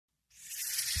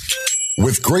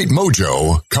With great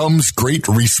mojo comes great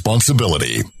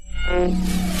responsibility.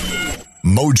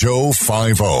 Mojo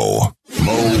 50.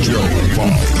 Mojo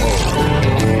 50.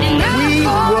 We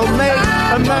will make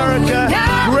America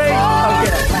great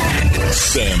again.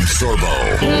 Sam Sorbo.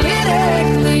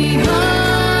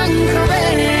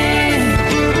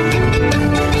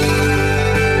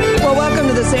 Well, welcome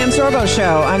to the Sam Sorbo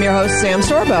Show. I'm your host, Sam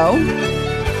Sorbo,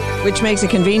 which makes it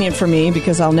convenient for me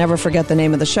because I'll never forget the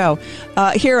name of the show.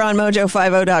 Here on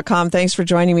Mojo50.com, thanks for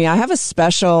joining me. I have a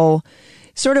special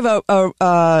sort of a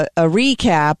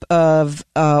recap of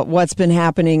what's been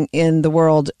happening in the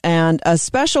world, and a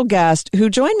special guest who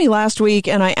joined me last week,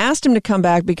 and I asked him to come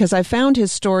back because I found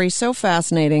his story so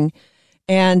fascinating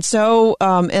and so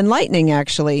enlightening,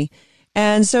 actually.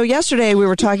 And so yesterday we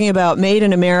were talking about Made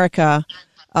in America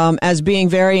as being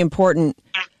very important.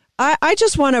 I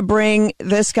just want to bring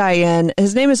this guy in.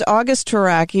 His name is August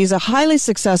Turak. He's a highly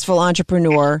successful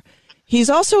entrepreneur. He's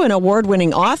also an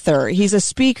award-winning author. He's a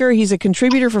speaker. He's a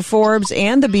contributor for Forbes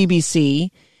and the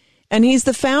BBC. And he's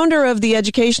the founder of the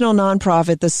educational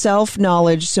nonprofit, the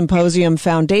Self-Knowledge Symposium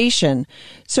Foundation.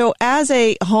 So as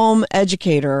a home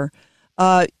educator,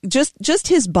 just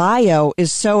his bio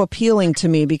is so appealing to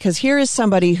me, because here is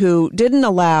somebody who didn't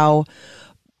allow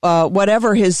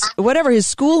whatever his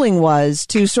schooling was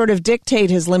to sort of dictate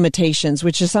his limitations,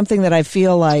 which is something that I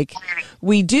feel like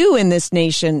we do in this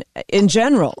nation in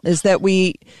general, is that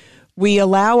we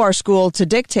allow our school to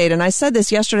dictate. And I said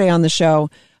this yesterday on the show,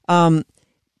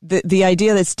 the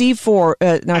idea that Steve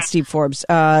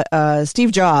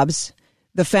Jobs,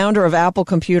 the founder of Apple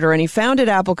Computer, and he founded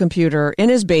Apple Computer in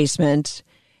his basement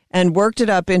and worked it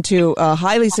up into a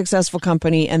highly successful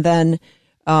company, and then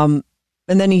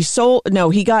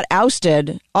he got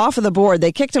ousted off of the board.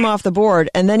 They kicked him off the board,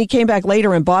 and then he came back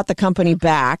later and bought the company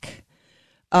back.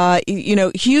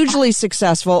 Hugely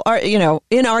successful,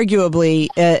 inarguably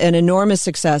an enormous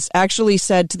success. Actually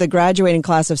said to the graduating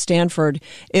class of Stanford,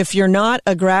 if you're not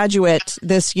a graduate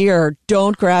this year,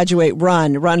 don't graduate,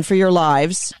 run for your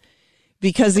lives,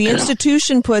 because the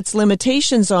institution puts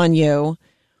limitations on you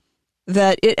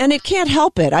and it can't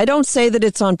help it. I don't say that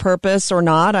it's on purpose or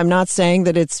not. I'm not saying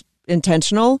that it's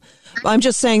intentional. I'm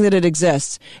just saying that it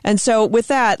exists. And so with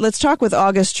that, let's talk with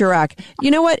August Turak. You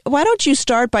know what? Why don't you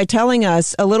start by telling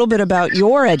us a little bit about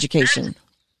your education?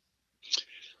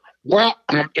 Well,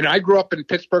 I grew up in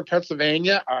Pittsburgh,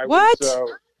 Pennsylvania.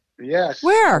 Yes.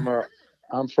 Where?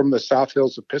 I'm from the South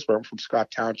Hills of Pittsburgh. I'm from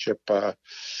Scott Township.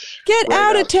 Get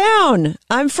out of town.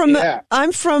 I'm from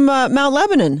Mount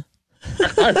Lebanon.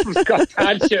 I'm from Scott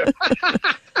Township.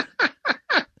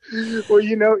 Well,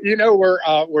 you know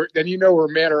where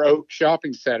Manor Oak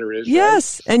Shopping Center is.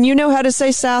 Yes, right? And you know how to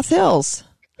say South Hills.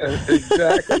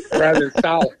 Exactly, rather than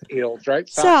South Hills, right?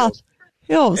 South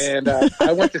Hills. And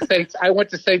I went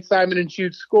to St. Simon and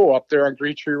Jude School up there on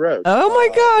Green Tree Road. Oh my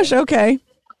gosh! Okay.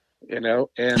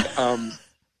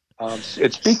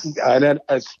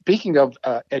 Speaking of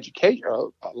education,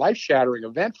 a life-shattering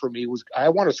event for me was I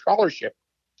won a scholarship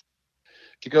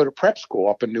to go to prep school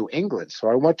up in New England. So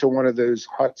I went to one of those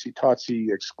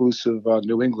hotsy-totsy exclusive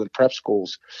New England prep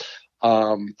schools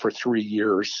for 3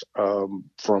 years and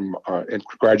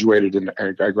graduated in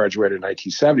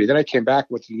 1970. Then I came back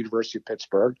with the University of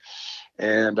Pittsburgh,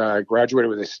 and I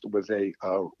graduated with a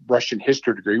Russian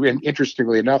history degree. And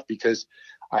interestingly enough, because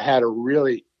I had a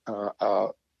really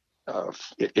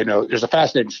there's a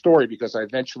fascinating story, because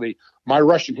my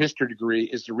Russian history degree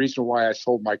is the reason why I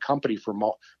sold my company for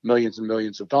millions and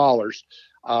millions of dollars.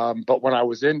 But when I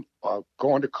was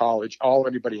going to college, all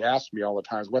anybody asked me all the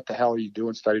time is, what the hell are you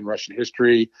doing studying Russian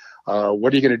history?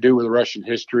 What are you going to do with Russian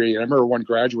history? And I remember one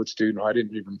graduate student who I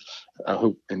didn't even,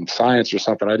 who in science or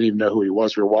something, I didn't even know who he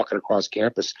was. We were walking across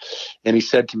campus, and he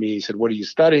said to me, he said, what are you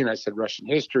studying? I said, Russian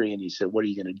history. And he said, what are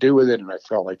you going to do with it? And I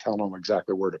felt like telling him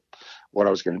exactly what I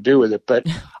was going to do with it. But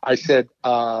I said,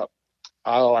 I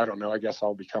don't know, I guess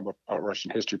I'll become a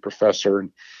Russian history professor.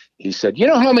 And he said, you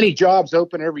know how many jobs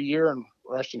open every year in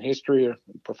Russian history or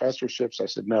professorships? I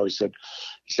said, no. He said,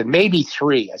 maybe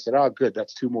 3. I said, oh, good.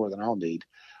 That's 2 more than I'll need.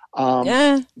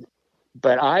 But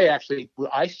I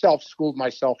self-schooled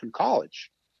myself in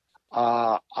college.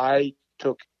 I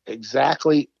took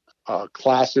exactly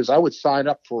classes. I would sign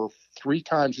up for 3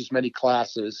 times as many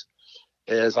classes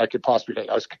as I could possibly take.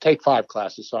 I could take 5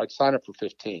 classes, so I'd sign up for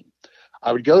 15.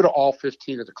 I would go to all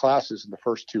 15 of the classes in the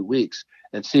first 2 weeks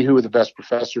and see who the best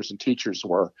professors and teachers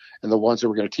were, and the ones that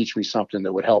were going to teach me something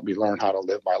that would help me learn how to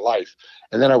live my life.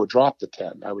 And then I would drop the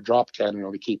 10. I would drop 10 and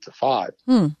only keep the 5.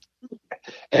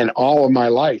 And all of my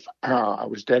life, I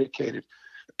was dedicated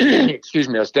excuse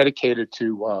me, I was dedicated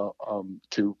to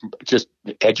just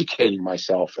educating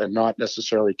myself and not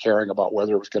necessarily caring about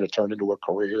whether it was going to turn into a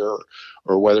career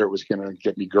or whether it was going to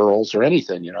get me girls or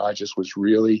anything. I just was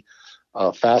really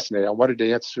fascinated. I wanted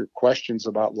to answer questions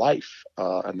about life,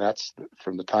 and that's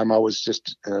from the time I was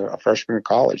just a freshman in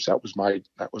college. That was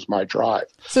my drive.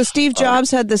 So Steve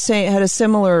Jobs had a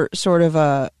similar sort of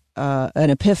an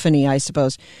epiphany, I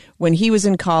suppose, when he was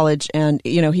in college, and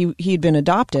he'd been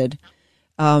adopted.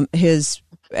 He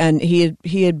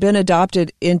had been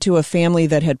adopted into a family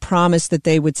that had promised that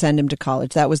they would send him to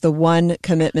college. That was the one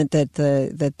commitment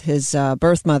that his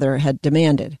birth mother had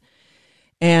demanded.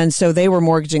 And so they were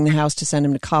mortgaging the house to send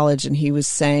him to college, and he was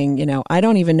saying, I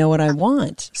don't even know what I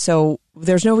want. So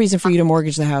there's no reason for you to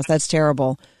mortgage the house. That's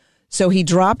terrible. So he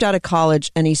dropped out of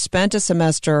college, and he spent a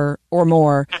semester or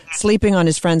more sleeping on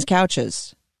his friends'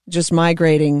 couches, just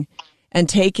migrating and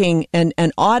taking and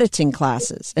auditing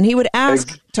classes. And he would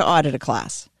ask to audit a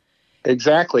class.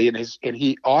 Exactly. And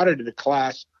he audited a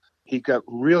class. He got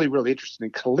really, really interested in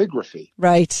calligraphy.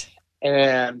 Right.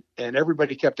 And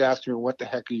everybody kept asking him, what the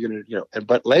heck are you going to,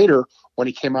 but later when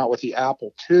he came out with the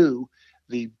Apple II,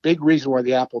 the big reason why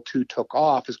the Apple II took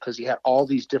off is because he had all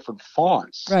these different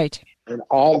fonts. Right. And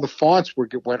all the fonts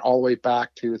went all the way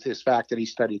back to his fact that he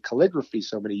studied calligraphy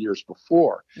so many years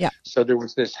before. Yeah. So there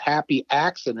was this happy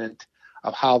accident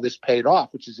of how this paid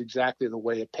off, which is exactly the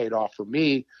way it paid off for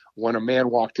me when a man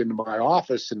walked into my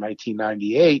office in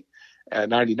 1998,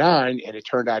 99, and it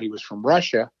turned out he was from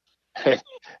Russia.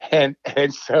 And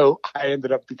so I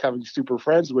ended up becoming super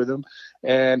friends with him,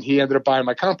 and he ended up buying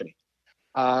my company.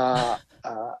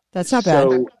 That's not bad.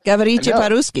 Говорите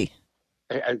по-русски.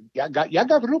 Я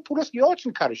говорю по-русски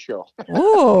очень хорошо.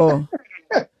 Oh.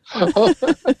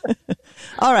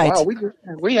 All right. Wow,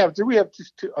 we have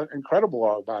just two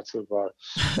incredible amounts of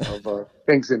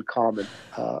things in common.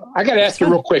 I got to ask you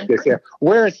real quick this. Yeah,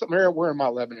 where in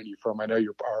Mount Lebanon are you from? I know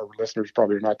our listeners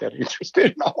probably are not that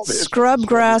interested in all this.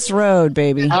 Scrubgrass Road,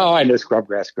 baby. Oh, I know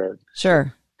Scrubgrass Road.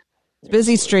 Sure.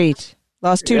 Busy street.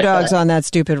 Lost 2 dogs on that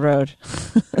stupid road.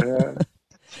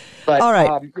 But, all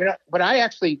right. But I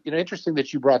actually, interesting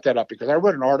that you brought that up, because I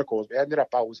wrote an article.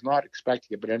 I was not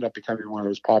expecting it, but it ended up becoming one of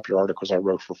those popular articles I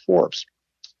wrote for Forbes.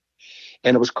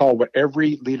 And it was called What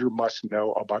Every Leader Must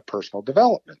Know About Personal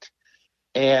Development.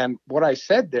 And what I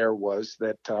said there was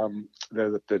that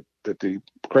the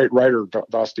great writer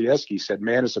Dostoevsky said,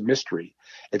 man is a mystery.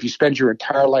 If you spend your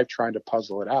entire life trying to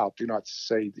puzzle it out, do not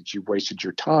say that you wasted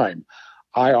your time.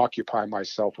 I occupy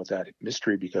myself with that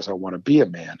mystery because I want to be a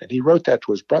man. And he wrote that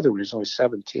to his brother when he was only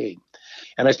 17.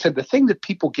 And I said, the thing that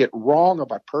people get wrong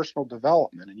about personal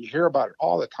development, and you hear about it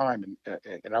all the time,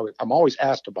 and I'm always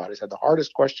asked about it. I said, the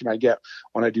hardest question I get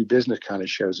when I do business kind of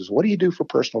shows is, what do you do for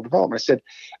personal development? I said,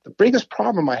 the biggest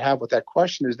problem I have with that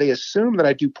question is they assume that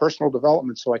I do personal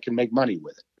development so I can make money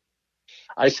with it.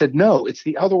 I said, no, it's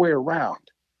the other way around.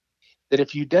 That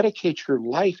if you dedicate your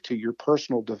life to your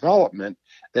personal development,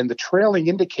 then the trailing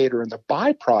indicator and the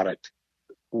byproduct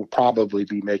will probably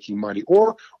be making money,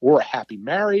 or a happy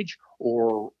marriage,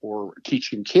 or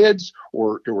teaching kids,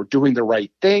 or doing the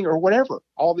right thing, or whatever.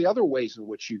 All the other ways in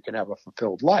which you can have a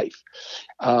fulfilled life.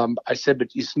 I said,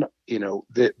 but it's not,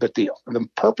 the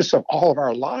purpose of all of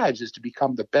our lives is to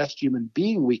become the best human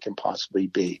being we can possibly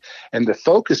be. And the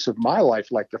focus of my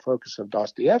life, like the focus of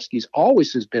Dostoevsky's,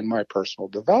 always has been my personal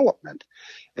development.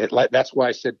 That's why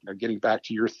I said, getting back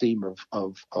to your theme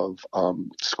of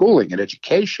schooling and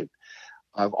education.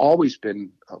 I've always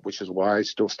been, which is why I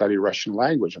still study Russian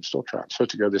language. I'm supposed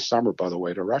to go this summer, by the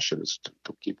way, to Russia to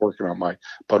keep working on my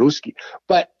Paruski.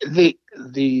 But this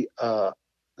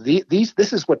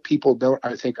is what people don't,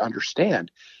 I think, understand,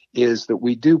 is that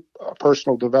we do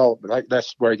personal development.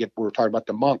 That's where we're talking about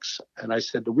the monks. And I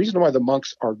said, the reason why the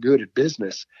monks are good at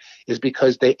business is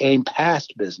because they aim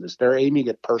past business. They're aiming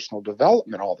at personal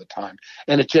development all the time.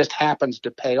 And it just happens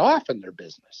to pay off in their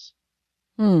business.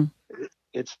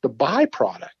 It's the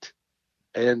byproduct,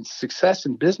 and success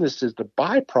in business is the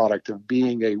byproduct of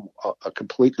being a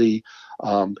completely.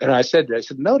 And I said,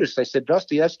 notice,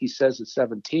 Dostoevsky says at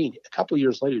 17. A couple of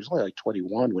years later, he was only like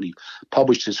 21 when he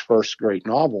published his first great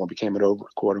novel and became an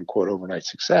quote unquote overnight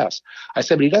success. I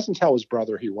said, but he doesn't tell his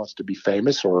brother he wants to be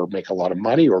famous or make a lot of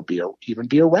money or even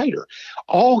be a writer.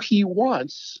 All he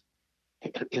wants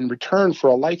in return for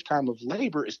a lifetime of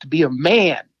labor is to be a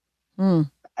man.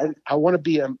 I want to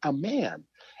be a man,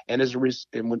 and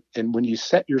when you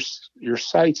set your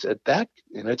sights at that,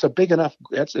 it's a big enough.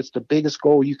 It's the biggest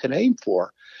goal you can aim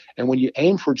for, and when you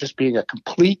aim for just being a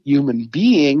complete human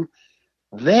being,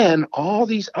 then all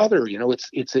these other,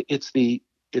 it's the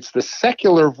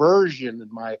secular version, in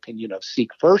my opinion, of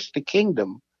seek first the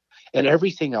kingdom, and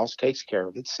everything else takes care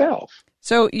of itself.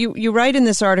 So you write in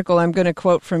this article, I'm going to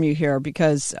quote from you here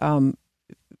because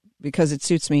it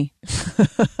suits me.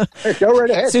 Go right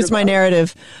ahead. Suits my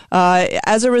narrative.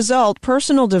 As a result,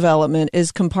 personal development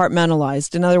is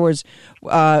compartmentalized. In other words,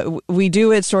 we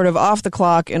do it sort of off the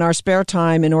clock in our spare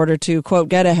time in order to, quote,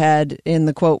 get ahead in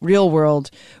the, quote, real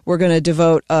world. We're going to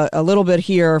devote a little bit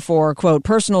here for, quote,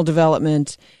 personal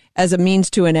development as a means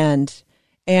to an end.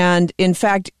 And in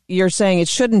fact, you're saying it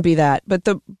shouldn't be that.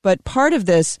 But part of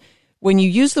this, when you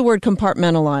use the word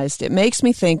compartmentalized, it makes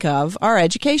me think of our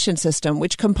education system,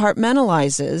 which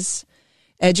compartmentalizes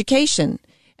education.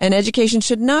 And education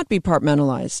should not be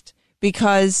compartmentalized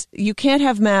because you can't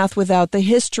have math without the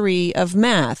history of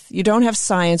math. You don't have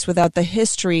science without the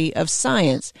history of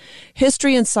science.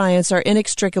 History and science are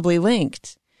inextricably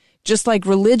linked. Just like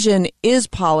religion is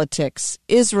politics,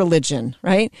 is religion,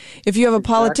 right? If you have a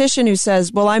politician who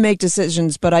says, well, I make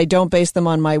decisions, but I don't base them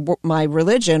on my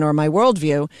religion or my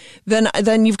worldview,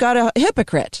 then you've got a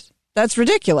hypocrite. That's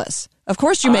ridiculous. Of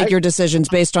course you make your decisions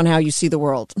based on how you see the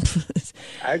world.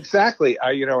 Exactly.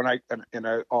 And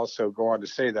I also go on to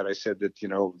say that I said that,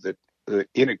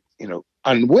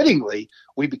 unwittingly,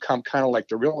 we become kind of like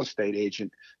the real estate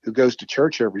agent who goes to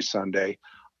church every Sunday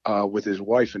with his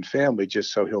wife and family,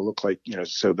 just so he'll look like,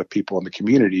 so the people in the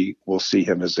community will see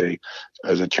him as a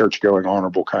church-going,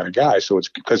 honorable kind of guy. So it's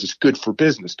because it's good for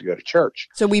business to go to church.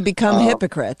 So we become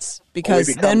hypocrites because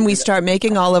then we start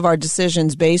making all of our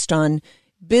decisions based on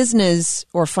business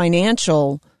or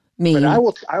financial mean. But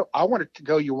I want to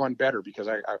go you one better because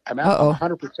I'm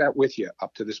 100% with you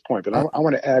up to this point. But I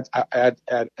want to add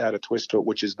a twist to it,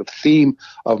 which is the theme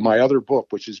of my other book,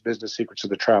 which is Business Secrets of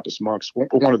the Trappist Monks.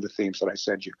 One of the themes that I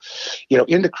send you.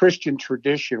 In the Christian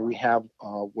tradition, we have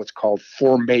what's called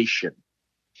formation.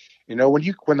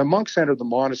 When the monks enter the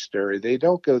monastery, they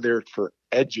don't go there for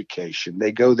education;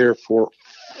 they go there for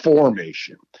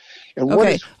formation. And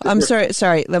okay, I'm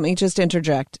sorry. Let me just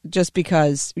interject, just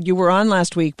because you were on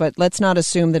last week, but let's not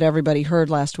assume that everybody heard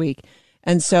last week.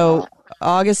 And so,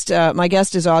 my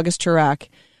guest is August Turak,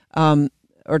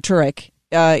 or Turak.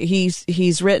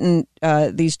 He's written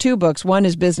these two books. One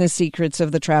is Business Secrets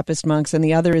of the Trappist Monks, and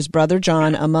the other is Brother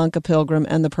John, a Monk, a Pilgrim,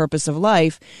 and the Purpose of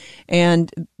Life. And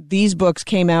these books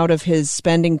came out of his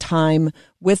spending time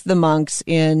with the monks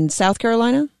in South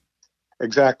Carolina?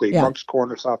 Exactly. Yeah. Monk's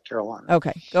Corner, South Carolina.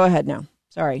 Okay. Go ahead now.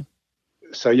 Sorry.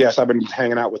 So, yes, I've been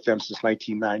hanging out with them since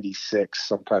 1996.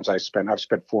 Sometimes I've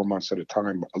spent 4 months at a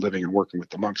time living and working with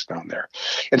the monks down there.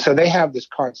 And so they have this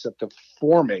concept of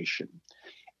formation.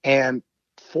 And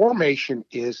formation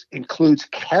includes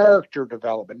character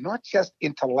development, not just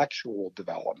intellectual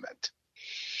development.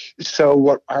 So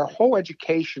what our whole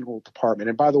educational department,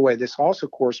 and by the way, this also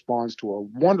corresponds to a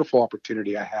wonderful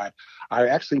opportunity I had. I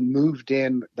actually moved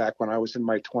in back when I was in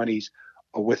my 20s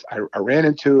I ran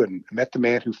into and met the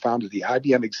man who founded the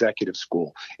IBM Executive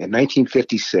School in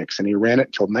 1956, and he ran it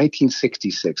until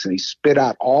 1966, and he spit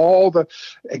out all the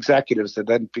executives that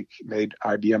then made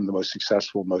IBM the most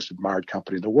successful, most admired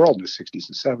company in the world in the 60s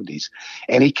and 70s.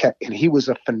 And he was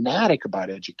a fanatic about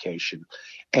education.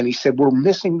 And he said, we're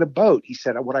missing the boat. He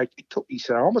said, I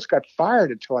almost got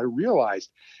fired until I realized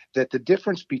that the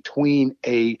difference between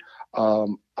a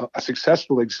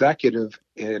successful executive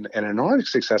and a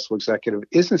non-successful executive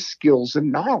isn't skills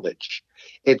and knowledge.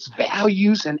 It's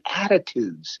values and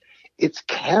attitudes. It's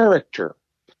character.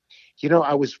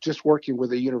 I was just working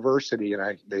with a university,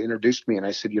 and they introduced me, and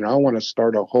I said, I want to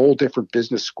start a whole different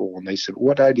business school. And they said,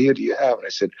 what idea do you have? And I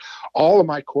said, all of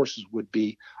my courses would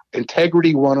be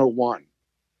Integrity 101,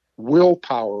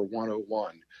 Willpower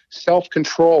 101,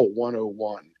 Self-Control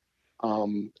 101,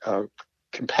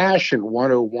 Compassion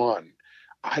 101.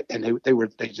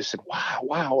 They just said,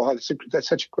 wow, that's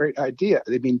such a great idea.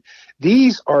 I mean,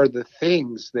 these are the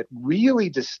things that really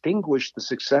distinguish the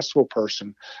successful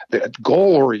person: the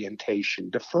goal orientation,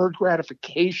 deferred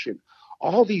gratification,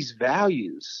 all these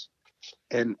values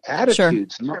and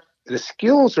attitudes. Sure. The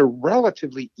skills are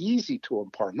relatively easy to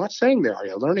impart. I'm not saying they are.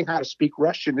 Learning how to speak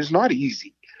Russian is not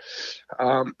easy,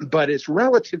 but it's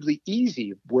relatively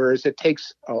easy, whereas it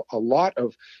takes a lot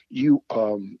of you.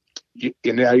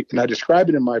 And I describe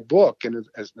it in my book and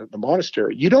as the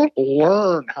monastery. You don't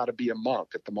learn how to be a monk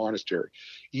at the monastery.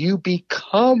 You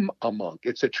become a monk.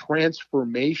 It's a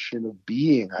transformation of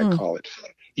being, I call it.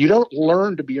 You don't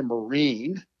learn to be a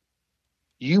Marine.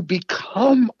 You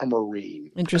become a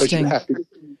Marine. Interesting.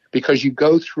 Because you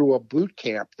go through a boot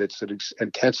camp that's an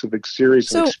intensive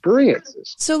series of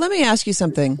experiences. So let me ask you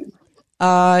something.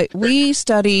 We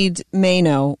studied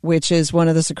Meno, which is one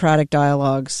of the Socratic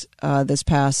dialogues, this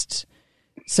past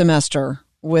semester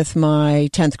with my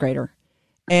 10th grader.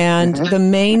 And the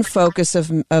main focus of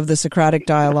the Socratic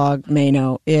dialogue,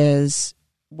 Mano, is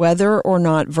whether or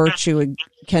not virtue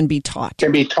can be taught.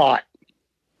 Can be taught.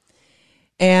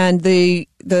 And the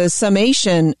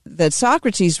summation that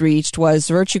Socrates reached was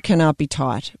virtue cannot be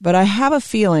taught. But I have a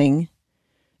feeling,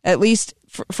 at least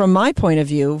from my point of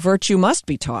view, virtue must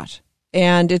be taught.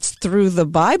 And it's through the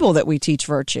Bible that we teach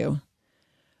virtue.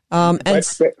 So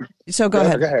go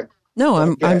ahead. Go ahead. No,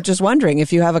 I'm just wondering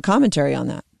if you have a commentary on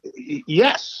that.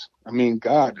 Yes. I mean,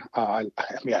 God, I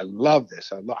love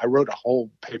this. I wrote a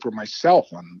whole paper myself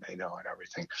on, and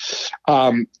everything.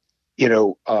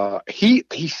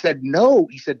 He said, no,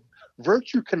 he said,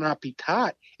 virtue cannot be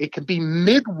taught. It can be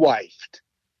midwifed.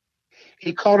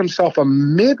 He called himself a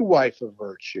midwife of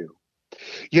virtue.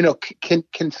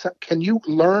 Can you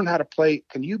learn how to play?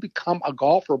 Can you become a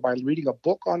golfer by reading a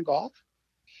book on golf?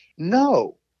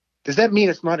 No. Does that mean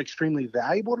it's not extremely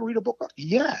valuable to read a book?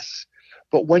 Yes.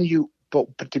 But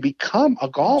to become a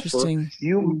golfer,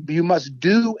 you must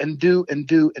do and do and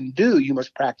do and do. You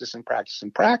must practice and practice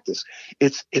and practice.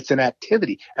 It's an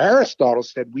activity. Aristotle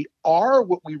said we are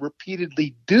what we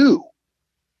repeatedly do.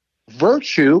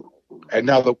 Virtue, and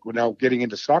now getting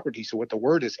into Socrates, so what the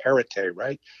word is arete,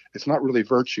 right? It's not really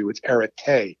virtue, it's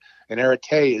arete. And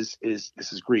arete is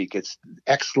this is Greek. It's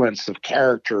excellence of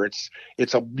character.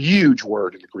 It's a huge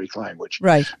word in the Greek language.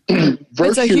 Right.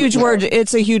 It's a huge word.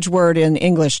 It's a huge word in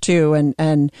English too.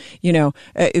 And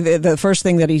the first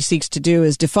thing that he seeks to do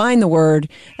is define the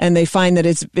word, and they find that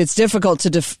it's difficult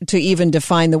to even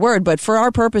define the word. But for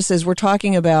our purposes, we're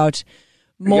talking about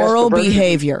moral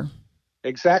behavior.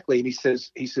 Exactly. And he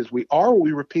says we are what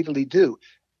we repeatedly do.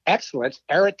 Excellence,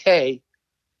 arete,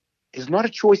 is not a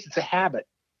choice, it's a habit.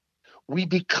 We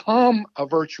become a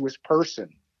virtuous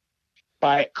person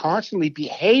by constantly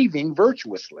behaving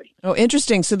virtuously. Oh,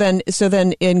 interesting. So then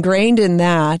ingrained in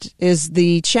that is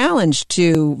the challenge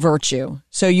to virtue.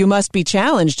 So you must be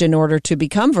challenged in order to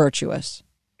become virtuous.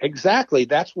 Exactly.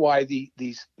 That's why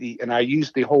and I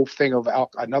use the whole thing of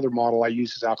another model I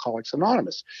use is Alcoholics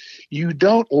Anonymous. You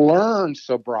don't learn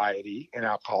sobriety in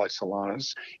Alcoholics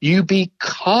Anonymous. You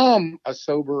become a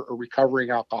sober or recovering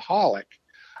alcoholic.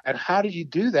 And how do you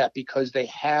do that? Because they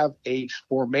have a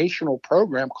formational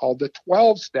program called the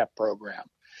 12-step program.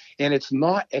 And it's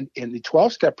not, and the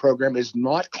 12-step program is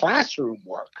not classroom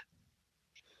work.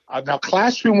 Now,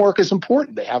 classroom work is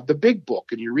important. They have the big book,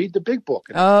 and you read the big book.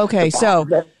 Okay, so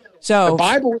the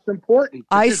Bible is important.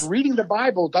 Just reading the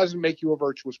Bible doesn't make you a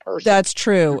virtuous person. That's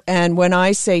true. And when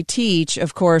I say teach,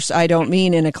 of course, I don't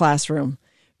mean in a classroom,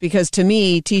 because to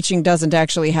me, teaching doesn't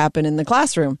actually happen in the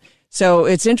classroom. So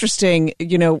it's interesting,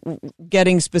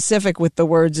 getting specific with the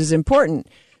words is important.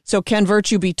 So can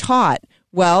virtue be taught?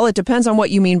 Well, it depends on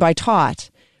what you mean by taught.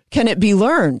 Can it be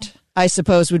learned? I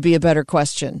suppose would be a better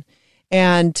question.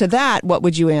 And to that, what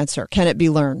would you answer? Can it be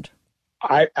learned?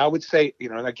 I would say,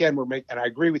 and again, and I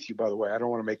agree with you, by the way. I don't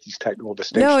want to make these technical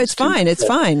distinctions. No, it's fine. It's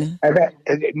fine.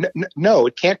 No,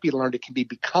 it can't be learned. It can be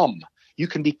become. You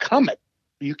can become it.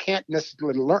 You can't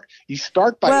necessarily learn. You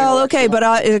start by. Well, okay, but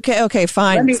okay,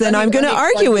 fine. Then I'm going to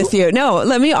argue with you. No,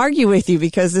 let me argue with you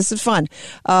because this is fun.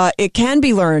 It can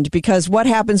be learned because what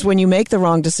happens when you make the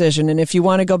wrong decision? And if you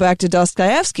want to go back to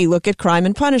Dostoevsky, look at Crime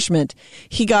and Punishment.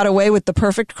 He got away with the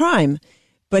perfect crime,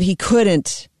 but he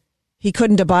couldn't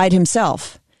abide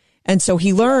himself, and so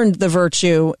he learned the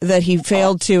virtue that he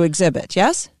failed to exhibit.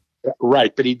 Yes.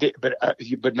 Right, but he did. But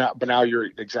now you're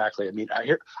exactly. I mean,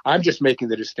 I'm just making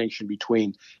the distinction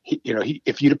between,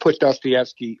 if you'd put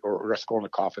Dostoevsky or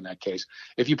Raskolnikov in that case,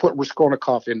 if you put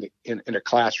Raskolnikov in a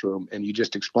classroom and you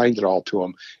just explained it all to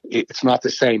him, it's not the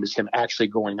same as him actually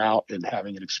going out and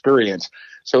having an experience.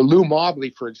 So Lou Mobley,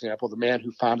 for example, the man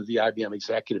who founded the IBM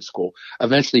Executive School,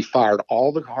 eventually fired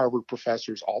all the Harvard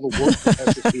professors, all the work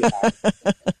professors he had.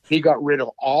 He got rid of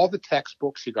all the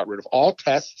textbooks. He got rid of all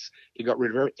tests. He got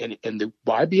rid of everything. And the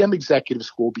IBM Executive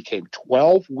School became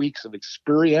 12 weeks of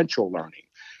experiential learning,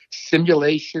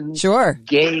 simulations,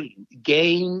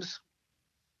 games.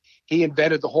 He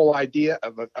invented the whole idea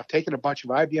of taking a bunch of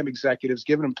IBM executives,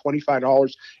 giving them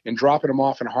 $25 and dropping them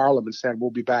off in Harlem and saying,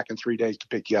 we'll be back in 3 days to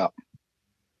pick you up.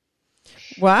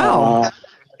 Wow.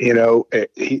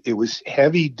 It was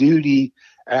heavy duty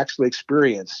actual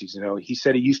experience. He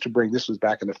said he used to bring, this was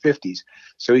back in the 50s.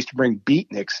 So he used to bring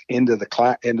beatniks into the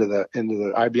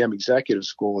IBM Executive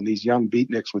School, and these young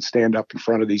beatniks would stand up in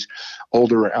front of these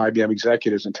older IBM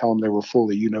executives and tell them they were full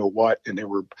of you-know-what, and they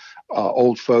were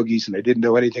old fogies, and they didn't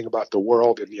know anything about the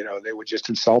world, and, they would just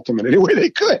insult them in any way they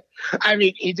could. I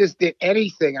mean, he just did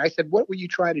anything. I said, what were you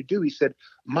trying to do? He said,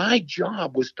 my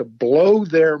job was to blow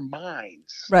their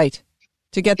minds. Right.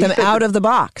 To get them out of the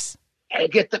box.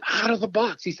 get them out of the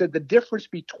box. He said the difference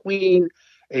between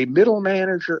a middle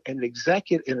manager and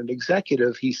an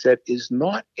executive, he said, is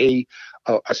not a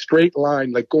straight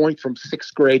line, like going from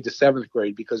 6th grade to 7th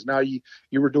grade, because now you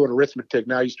were doing arithmetic,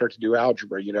 now you start to do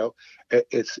algebra.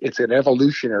 It's an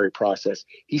evolutionary process.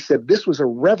 He said this was a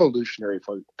revolutionary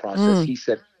process. He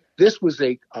said this was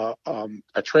a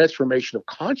transformation of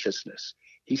consciousness.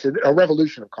 He said a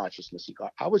revolution of consciousness.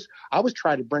 I was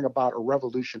trying to bring about a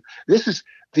revolution. This is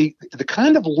the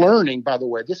kind of learning, by the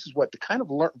way. This is what the kind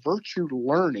of virtue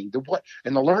learning, the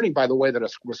learning, by the way, that a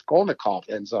Raskolnikov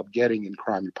ends up getting in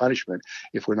Crime and Punishment,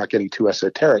 if we're not getting too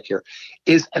esoteric here,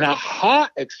 is an aha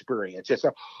experience. It's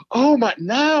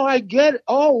now I get it.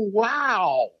 Oh,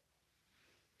 wow.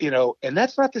 And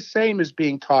that's not the same as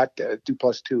being taught 2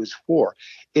 + 2 is 4.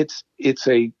 It's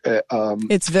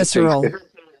visceral.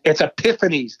 It's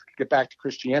epiphanies, to get back to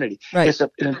Christianity. Right.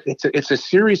 It's a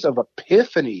series of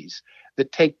epiphanies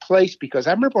that take place, because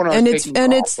I remember when I was taking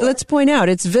golf. Let's point out,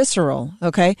 it's visceral.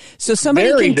 Okay. So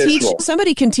somebody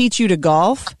can teach you to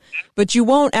golf, but you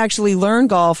won't actually learn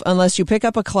golf unless you pick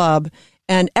up a club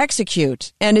and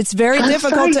execute. And it's very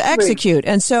difficult to execute.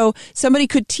 And so somebody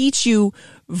could teach you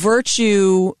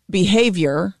virtuous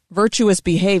behavior,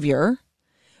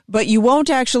 but you won't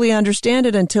actually understand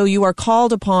it until you are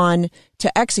called upon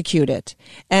to execute it.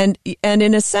 And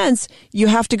in a sense, you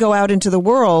have to go out into the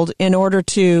world in order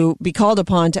to be called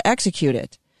upon to execute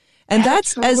it. And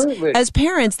that's, as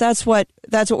parents, that's what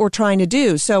we're trying to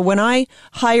do. So when I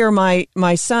hire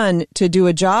my son to do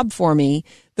a job for me,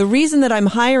 the reason that I'm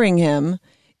hiring him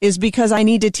is because I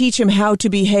need to teach him how to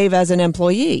behave as an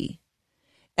employee.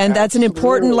 And that's an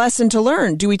important lesson to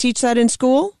learn. Do we teach that in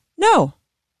school? No.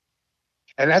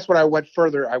 And that's what I went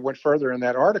further in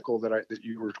that article that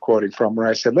you were quoting from, where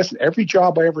I said, listen, every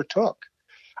job I ever took,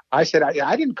 I said,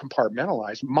 I didn't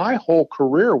compartmentalize. My whole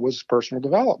career was personal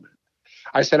development.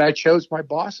 I said, I chose my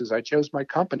bosses. I chose my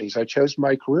companies. I chose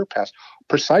my career paths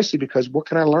precisely because what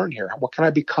can I learn here? What can I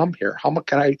become here?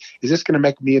 Is this going to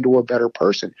make me into a better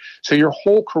person? So your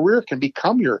whole career can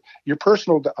become your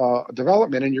personal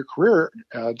development, and your career,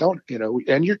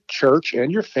 and your church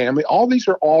and your family. All these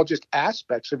are all just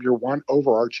aspects of your one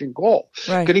overarching goal.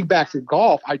 Right. Getting back to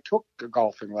golf, I took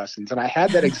golfing lessons, and I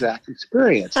had that exact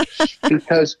experience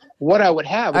because what I would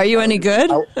have. Are you any good?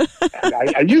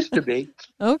 I used to be.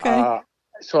 Okay.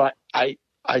 So I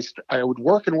would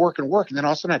work, and then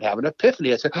all of a sudden I'd have an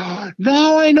epiphany. I said,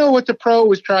 now I know what the pro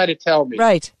was trying to tell me.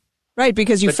 Right,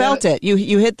 because you felt it.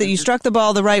 You struck the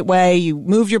ball the right way. You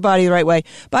moved your body the right way.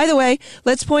 By the way,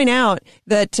 let's point out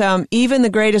that even the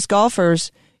greatest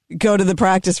golfers go to the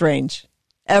practice range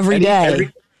every day.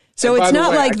 So it's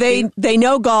not like they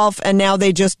know golf and now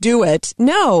they just do it.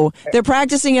 No, they're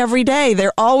practicing every day.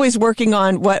 They're always working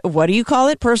on what do you call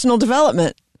it? Personal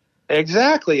development.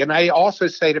 Exactly. And I also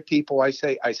say to people, I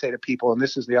say to people, and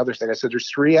this is the other thing, I said,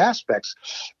 there's 3 aspects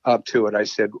to it. I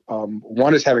said,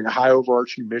 one is having a high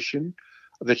overarching mission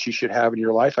that you should have in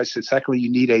your life. I said, secondly, you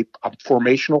need a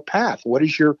formational path. What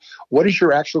is your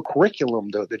actual curriculum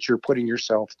that you're putting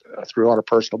yourself through on a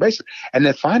personal basis? And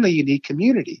then finally, you need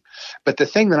community. But the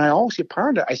thing that I always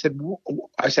pondered, I said,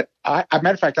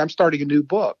 matter of fact, I'm starting a new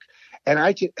book, and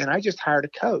I just hired a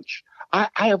coach. I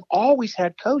have always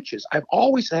had coaches. I've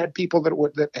always had people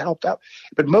that helped out.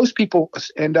 But most people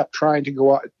end up trying to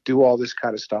go out and do all this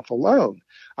kind of stuff alone.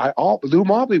 Lou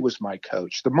Mobley was my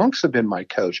coach. The monks have been my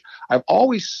coach. I've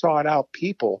always sought out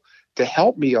people to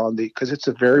help me because it's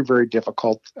a very, very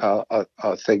difficult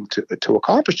thing to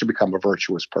accomplish, to become a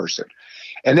virtuous person.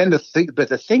 And then the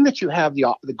thing that you have,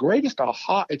 the greatest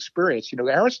aha experience,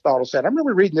 Aristotle said, I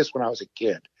remember reading this when I was a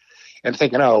kid and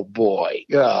thinking, oh boy,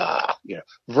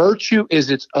 virtue is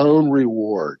its own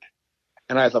reward.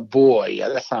 And I thought, boy,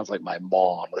 that sounds like my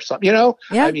mom or something, Yeah.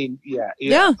 I mean,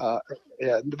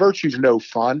 the virtue's no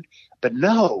fun, but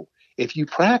no, if you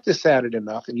practice at it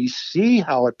enough and you see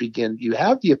how it begins, you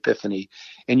have the epiphany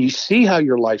and you see how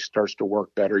your life starts to work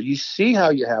better. You see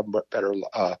how you have better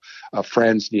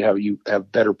friends and you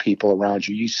have better people around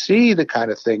you. You see the kind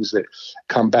of things that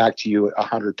come back to you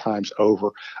 100 times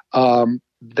over.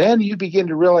 Then you begin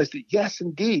to realize that, yes,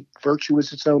 indeed, virtue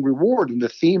is its own reward. And the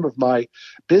theme of my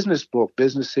business book,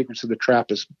 Business Secrets of the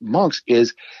Trappist Monks,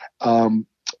 is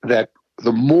that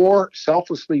the more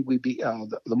selflessly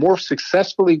the more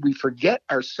successfully we forget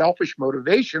our selfish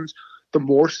motivations, the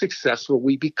more successful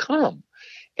we become.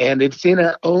 And it's in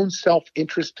our own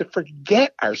self-interest to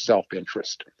forget our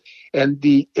self-interest. And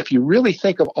if you really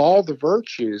think of all the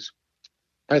virtues,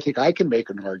 I think I can make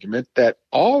an argument that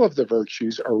all of the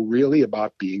virtues are really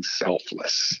about being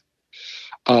selfless.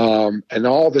 And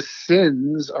all the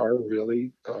sins are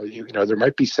really, there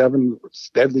might be 7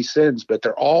 deadly sins, but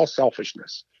they're all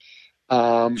selfishness.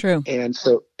 True. And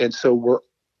so we're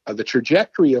the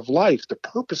trajectory of life, the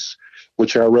purpose,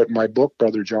 which I wrote in my book,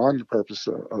 Brother John, the purpose,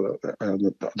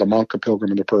 the monk, a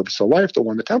pilgrim, and the purpose of life, the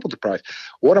one the temple deprived.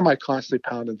 What am I constantly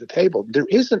pounding the table? There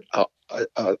isn't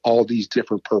all these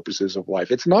different purposes of life.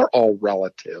 It's not all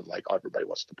relative, like everybody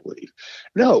wants to believe.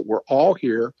 No, we're all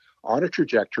here on a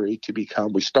trajectory to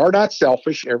become. We start out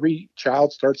selfish. Every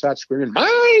child starts out screaming,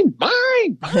 "Mine,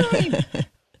 mine, mine."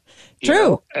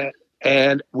 True.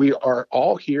 And we are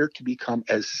all here to become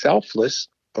as selfless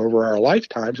over our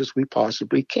lifetimes as we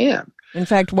possibly can. In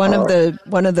fact, one of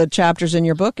the chapters in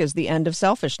your book is the end of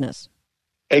selfishness.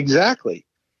 Exactly.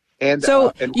 And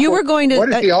so you were going to. What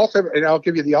is the ultimate? And I'll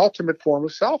give you the ultimate form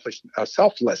of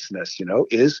selflessness.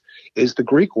 Is the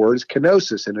Greek word is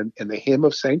kenosis, and in the hymn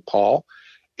of Saint Paul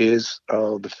is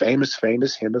the famous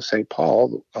hymn of Saint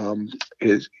Paul.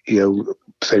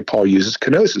 Saint Paul uses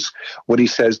kenosis when he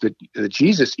says that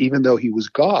Jesus, even though he was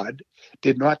God,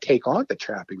 did not take on the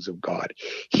trappings of God.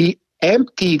 He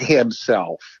emptied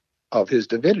himself of his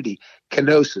divinity.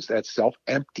 Kenosis, that's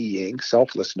self-emptying,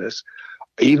 selflessness,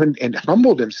 and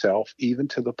humbled himself even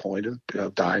to the point of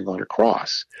dying on a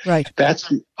cross. Right. That's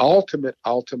the ultimate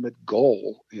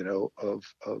goal, of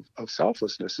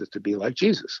selflessness, is to be like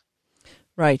Jesus.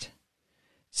 Right.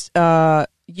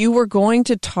 You were going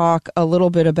to talk a little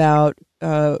bit about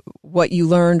what you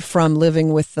learned from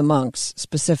living with the monks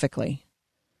specifically.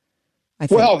 I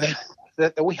think. Well, the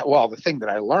thing that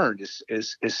I learned is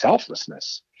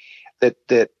selflessness. That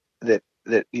take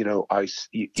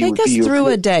us through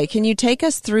a day. Can you take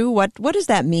us through what does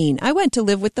that mean? I went to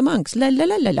live with the monks. La la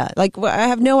la la la. Like, I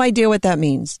have no idea what that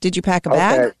means. Did you pack a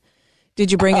bag? Okay.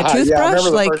 Did you bring a toothbrush? Yeah, I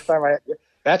remember the first time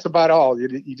that's about all.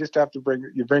 You just have to bring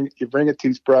a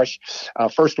toothbrush.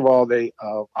 First of all,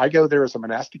 I go there as a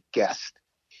monastic guest,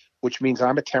 which means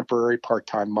I'm a temporary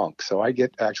part-time monk. So I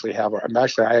actually have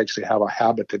a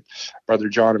habit that Brother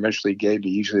John eventually gave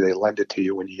me. Usually they lend it to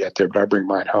you when you get there, but I bring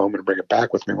mine home and bring it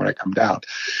back with me when I come down.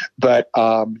 But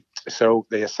so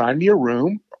they assign me a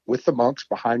room with the monks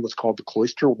behind what's called the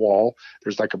cloister wall.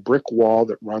 There's like a brick wall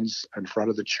that runs in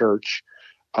front of the church.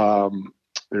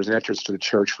 There's an entrance to the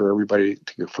church for everybody,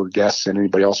 for guests and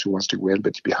anybody else who wants to go in.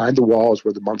 But behind the wall is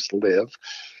where the monks live.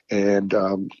 And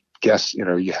guests,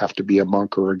 you have to be a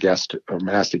monk or a guest, or a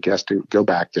monastic guest, to go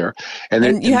back there.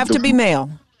 And you have to be male.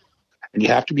 And you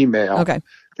have to be male. Okay.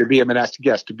 To be a monastic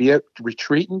guest. To be a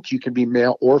retreatant, you can be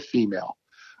male or female.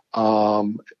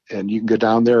 And you can go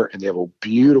down there, and they have a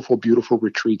beautiful, beautiful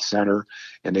retreat center,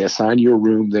 and they assign you a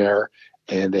room there.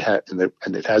 And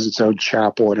it has its own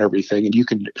chapel and everything, and you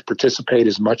can participate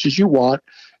as much as you want,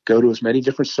 go to as many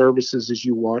different services as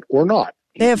you want, or not.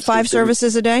 They have 5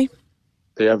 services a day?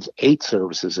 They have 8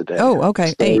 services a day. Oh,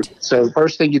 okay, 8. So the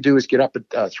first thing you do is get up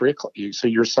at 3 o'clock. So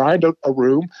you're assigned a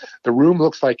room. The room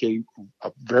looks like a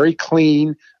very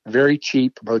clean, very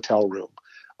cheap motel room.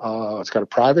 It's got a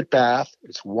private bath.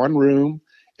 It's one room.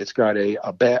 It's got a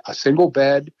single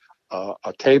bed,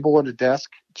 a table and a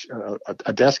desk,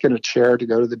 a desk and a chair to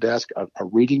go to the desk, a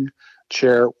reading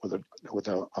chair with a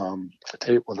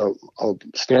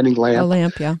standing lamp. A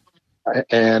lamp, yeah.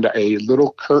 And a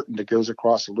little curtain that goes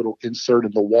across a little insert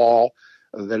in the wall.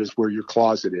 That is where your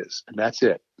closet is. And that's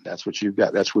it. That's what you've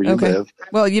got. That's where you live.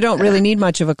 Well, you don't really need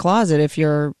much of a closet if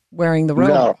you're wearing the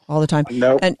robe all the time.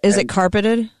 No. And is it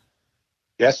carpeted?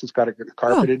 Yes, it's got a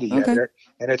carpeted, okay.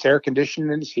 And it's air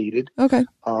conditioned and it's heated. Okay.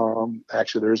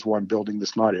 Actually, there's one building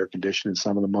that's not air conditioned, and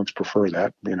some of the monks prefer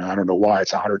that. I don't know why.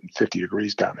 It's 150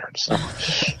 degrees down there in the summer.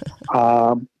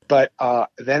 But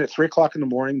then at 3 o'clock in the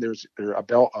morning, there's a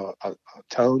bell, a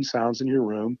tone sounds in your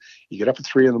room. You get up at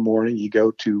 3 in the morning. You go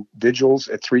to vigils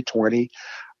at 3:20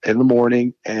 in the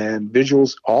morning, and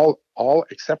vigils all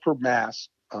except for Mass.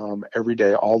 Every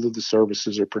day, all of the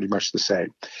services are pretty much the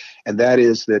same. And that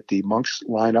is that the monks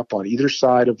line up on either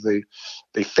side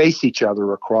they face each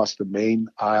other across the main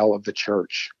aisle of the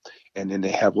church. And then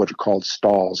they have what are called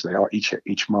stalls.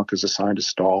 Each monk is assigned a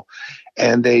stall,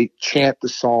 and they chant the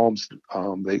psalms.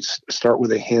 They start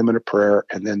with a hymn and a prayer,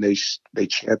 and then they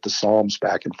chant the psalms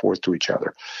back and forth to each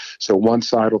other. So one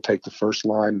side will take the first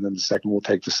line, and then the second will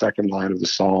take the second line of the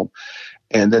psalm.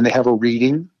 And then they have a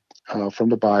reading from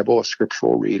the Bible, a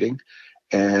scriptural reading,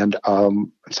 and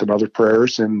some other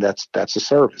prayers, and that's a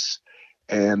service.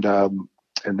 And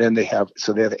then they have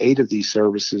 8 of these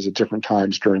services at different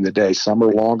times during the day. Some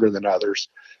are longer than others.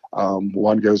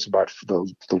 One goes about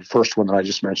the first one that I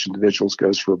just mentioned, the vigils,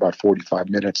 goes for about 45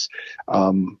 minutes.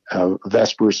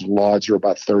 Vespers and lauds are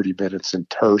about 30 minutes, and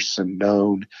terce and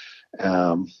none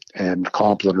and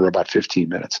Compline are about 15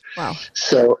 minutes. Wow.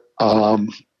 So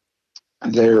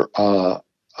they're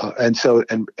and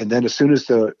then as soon as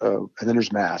and then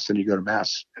there's mass, and you go to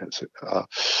mass,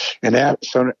 and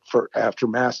after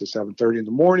mass at 7:30 in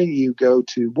the morning, you go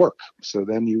to work. So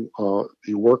then you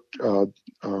work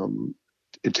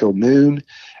until noon,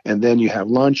 and then you have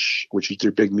lunch, which is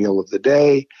your big meal of the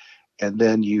day, and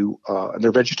then and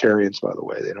they're vegetarians, by the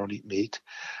way. They don't eat meat.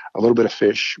 A little bit of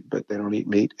fish, but they don't eat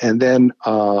meat. And then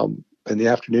in the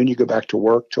afternoon, you go back to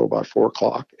work till about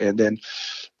 4:00, and then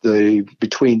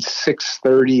between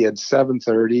 6:30 and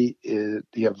 7:30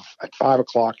 you have at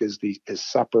 5:00 is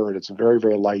supper, and it's very,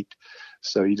 very light.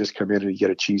 So you just come in and you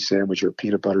get a cheese sandwich or a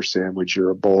peanut butter sandwich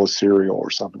or a bowl of cereal or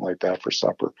something like that for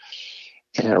supper,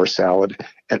 or salad,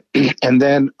 and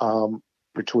then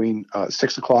between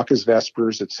 6:00 is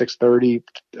Vespers. At 6:30,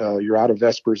 you're out of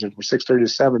Vespers, and from 6:30 to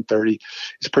 7:30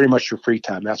 is pretty much your free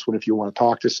time. That's when, if you want to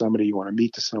talk to somebody, you want to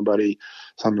meet to somebody,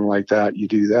 something like that, you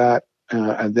do that.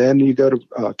 And then you go to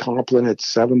Compline at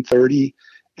 7:30,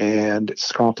 and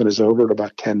Compline is over at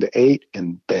about 10 to 8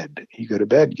 in bed. You go to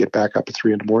bed, get back up at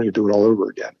 3 in the morning, and do it all over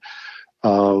again.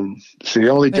 So the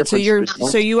only difference.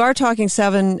 So you are talking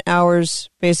 7 hours,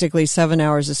 basically 7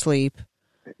 hours of sleep.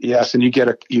 Yes, and you get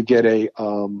a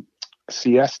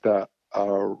siesta,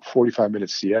 45-minute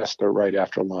siesta right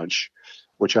after lunch,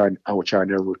 which I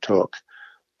never took.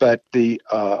 But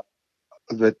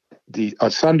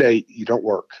on Sunday you don't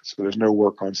work, so there's no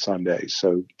work on Sunday.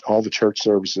 So all the church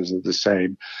services are the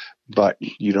same, but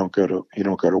you don't go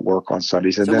to work on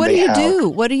Sundays. And so then what do you do?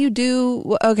 What do you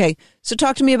do? Okay, so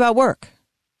talk to me about work.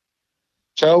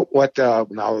 So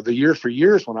for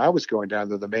years when I was going down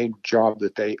there, the main job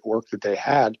that they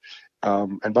had,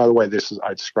 and by the way,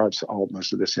 I describe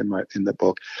most of this in the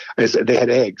book, is that they had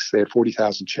eggs. They had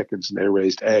 40,000 chickens, and they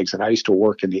raised eggs. And I used to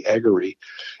work in the eggery,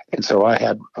 and so I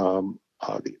had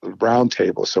the round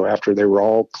table. So after they were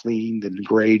all cleaned and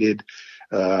graded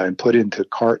and put into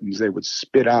cartons, they would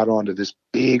spit out onto this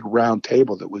big round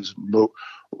table that was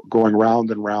going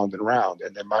round and round and round.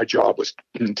 And then my job was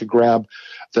to grab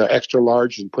the extra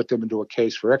large and put them into a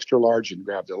case for extra large, and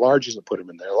grab the larges and put them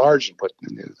in their large, and put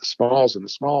them in the smalls and the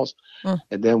smalls.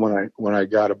 And then when I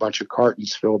got a bunch of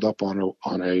cartons filled up on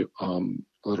a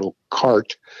little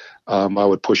cart, I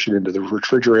would push it into the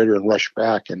refrigerator and rush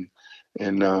back and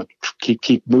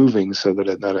keep moving, so that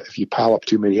if you pile up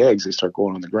too many eggs, they start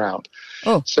going on the ground.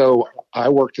 So I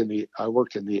worked in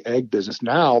the egg business.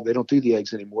 Now they don't do the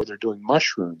eggs anymore; they're doing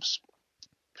mushrooms.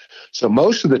 So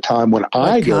most of the time when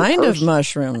I go, what kind of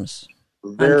mushrooms?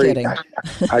 I'm kidding.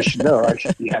 I should know.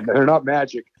 Yeah, they're not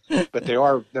magic, but they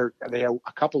have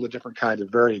a couple of different kinds of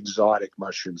very exotic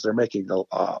mushrooms. They're making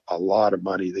a lot of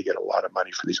money. They get a lot of money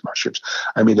for these mushrooms.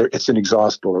 I mean, it's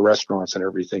inexhaustible. The restaurants and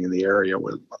everything in the area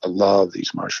would love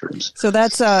these mushrooms. So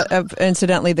that's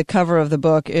incidentally, the cover of the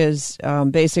book is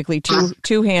basically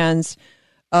two hands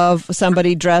of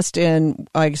somebody dressed in,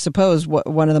 I suppose,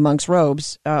 one of the monks'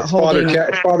 robes, holding.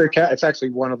 It's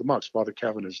actually one of the monks. Father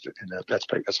Kevin is in that. That's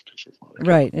a picture of Father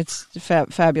Kevin. Right. It's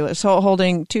fabulous. So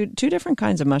holding two different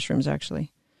kinds of mushrooms,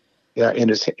 actually. Yeah, in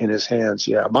his hands.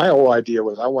 Yeah, my whole idea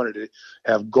was I wanted to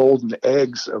have golden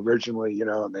eggs originally,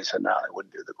 and they said no, I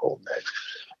wouldn't do the golden eggs.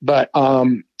 But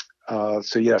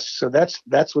so yes, so that's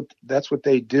what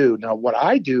they do. Now, what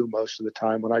I do most of the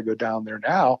time when I go down there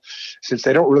now, since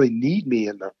they don't really need me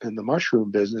in the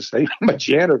mushroom business, I'm a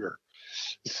janitor.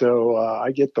 So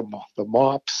I get the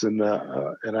mops and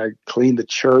I clean the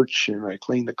church, and I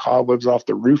clean the cobwebs off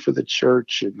the roof of the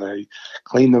church, and I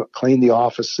clean the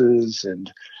offices,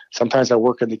 and sometimes I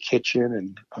work in the kitchen.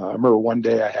 And I remember one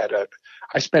day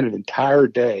I spent an entire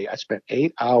day. I spent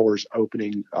 8 hours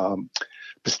opening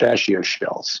pistachio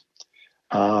shells.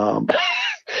 And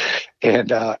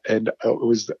it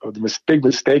was the big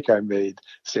mistake I made,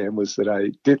 Sam, was that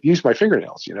I didn't use my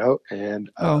fingernails, and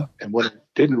what I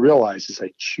didn't realize is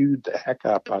I chewed the heck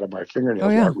up out of my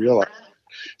fingernails. I realized.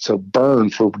 So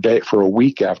burned for a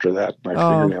week after that. My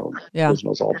fingernail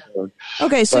was all burned.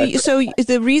 Okay, so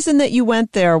the reason that you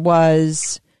went there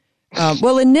was,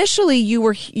 initially you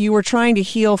were trying to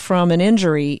heal from an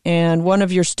injury, and one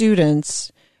of your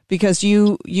students, because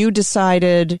you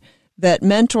decided that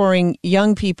mentoring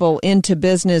young people into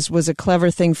business was a clever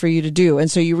thing for you to do,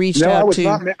 and so you reached out to.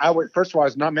 First of all, I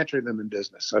was not mentoring them in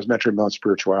business. I was mentoring them on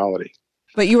spirituality.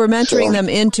 But you were mentoring them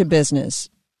into business.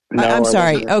 No, I'm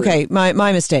sorry. Okay, my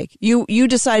mistake. You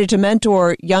decided to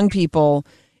mentor young people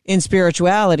in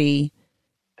spirituality.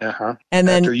 And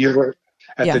then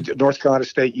at the North Carolina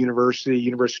State University,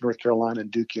 University of North Carolina, and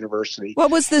Duke University.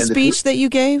 What was the speech that you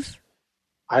gave?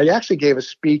 I actually gave a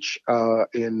speech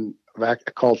in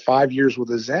called 5 Years with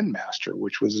a Zen Master,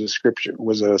 which was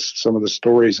some of the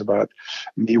stories about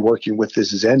me working with this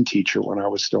Zen teacher when I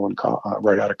was still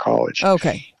right out of college.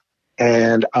 Okay.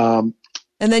 And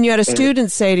then you had a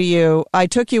student say to you, I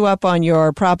took you up on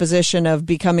your proposition of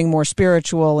becoming more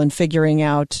spiritual and figuring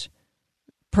out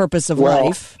purpose of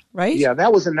life, right? Yeah,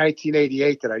 that was in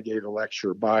 1988 that I gave a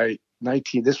lecture.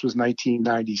 This was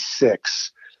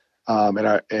 1996.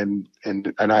 And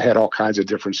I had all kinds of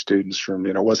different students from,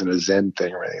 it wasn't a Zen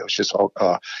thing or anything. It was just all,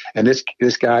 and this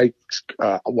guy,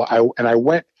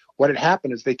 what had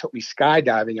happened is they took me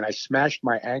skydiving and I smashed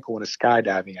my ankle in a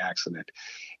skydiving accident.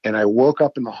 And I woke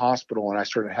up in the hospital and I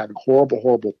started having horrible,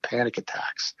 horrible panic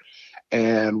attacks.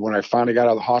 And when I finally got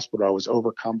out of the hospital, I was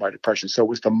overcome by depression. So it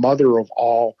was the mother of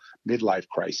all midlife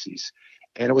crises.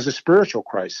 And it was a spiritual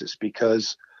crisis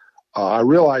because I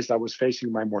realized I was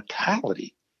facing my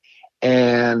mortality.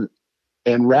 And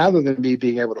rather than me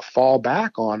being able to fall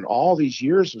back on all these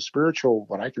years of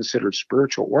what I considered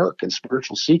spiritual work and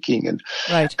spiritual seeking, and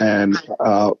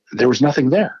there was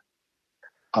nothing there.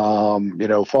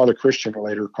 Father Christian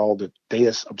later called it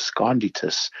Deus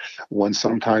absconditus, when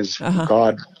sometimes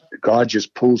God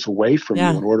just pulls away from you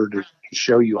in order to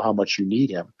show you how much you need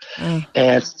him.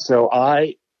 And so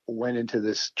I went into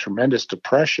this tremendous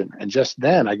depression. And just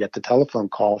then I get the telephone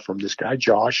call from this guy,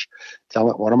 Josh,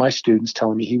 one of my students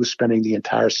telling me he was spending the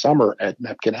entire summer at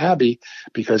Mepkin Abbey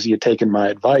because he had taken my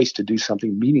advice to do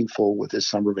something meaningful with his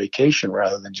summer vacation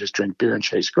rather than just drink beer and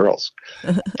chase girls.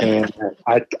 And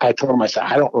I told him, I said,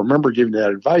 I don't remember giving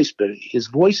that advice, but his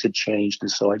voice had changed.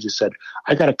 And so I just said,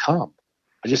 I got to come.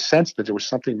 I just sensed that there was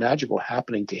something magical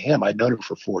happening to him. I'd known him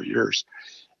for 4 years.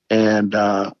 And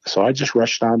so I just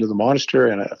rushed down to the monastery,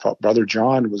 and I thought Brother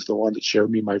John was the one that showed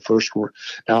me my first word.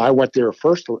 Now, I went there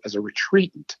first as a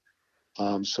retreatant.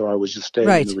 So I was just staying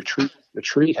in the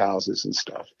retreat houses and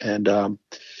stuff. And I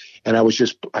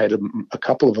had a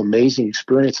couple of amazing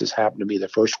experiences happen to me the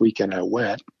first weekend I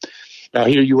went. Now,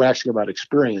 here you asking about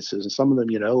experiences, and some of them,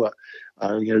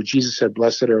 Jesus said,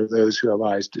 blessed are those who have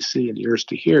eyes to see and ears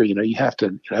to hear. You have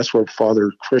to, that's what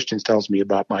Father Christian tells me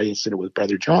about my incident with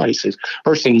Brother John. He says,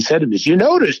 first thing he said to me is, you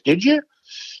noticed, did you?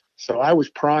 So I was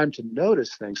primed to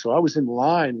notice things. So I was in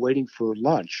line waiting for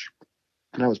lunch,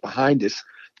 and I was behind this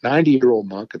 90-year-old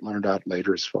monk. I learned out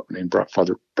later his name,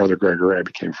 Brother Gregory. I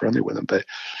became friendly with him.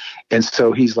 And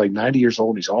so he's like 90 years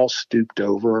old, and he's all stooped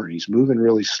over, and he's moving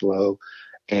really slow.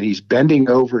 And he's bending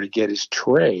over to get his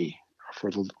tray for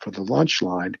the lunch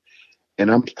line,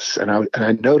 and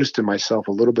I noticed in myself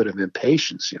a little bit of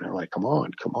impatience, like come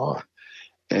on,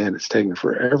 and it's taking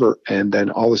forever. And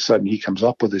then all of a sudden he comes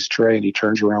up with his tray and he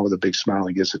turns around with a big smile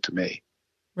and gives it to me.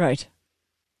 Right.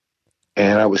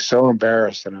 And I was so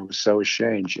embarrassed and I was so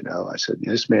ashamed. I said,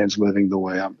 this man's living the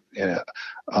way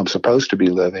I'm supposed to be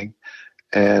living,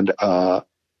 and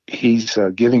he's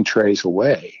giving trays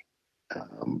away.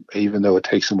 Even though it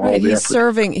takes him all the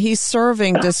effort. He's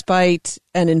serving despite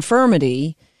an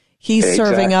infirmity. He's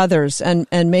serving others, and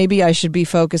maybe I should be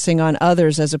focusing on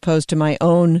others as opposed to my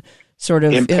own sort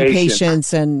of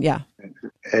impatience and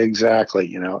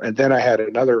Exactly, And then I had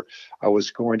another. I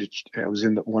was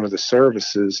in one of the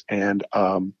services, and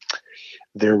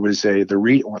there was the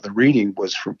reading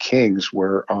was from Kings,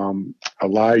 where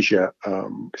Elijah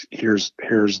hears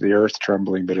the earth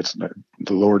trembling, but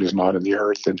the Lord is not in the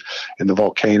earth, and in the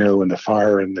volcano and the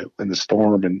fire and the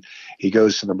storm, and he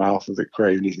goes to the mouth of the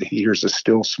grave and he hears a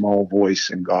still small voice,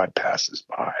 and God passes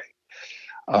by.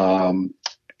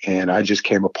 And I just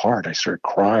came apart. I started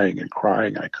crying and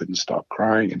crying. I couldn't stop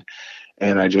crying,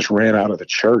 and I just ran out of the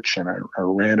church, and I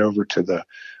ran over to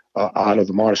out of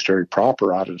the monastery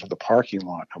proper, out into the parking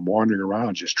lot. I'm wandering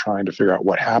around just trying to figure out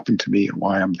what happened to me and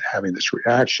why I'm having this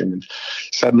reaction. And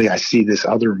suddenly I see this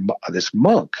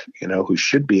monk, who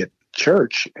should be at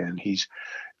church, and he's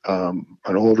an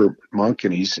older monk,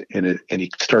 and he's in it, and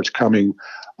he starts coming,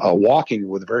 walking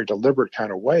with a very deliberate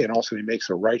kind of way. And also he makes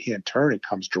a right-hand turn and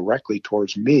comes directly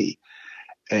towards me.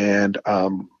 And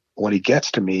when he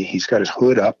gets to me, he's got his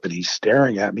hood up and he's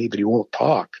staring at me, but he won't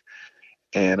talk.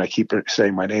 And I keep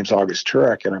saying, my name's August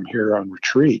Turak, and I'm here on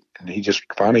retreat. And he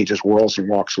finally whirls and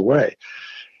walks away.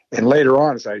 And later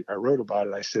on, as I wrote about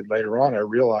it, I said, later on, I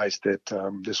realized that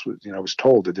this was, I was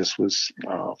told that this was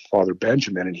Father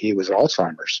Benjamin, and he was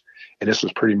Alzheimer's. And this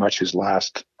was pretty much his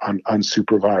last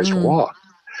unsupervised walk.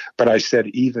 But I said,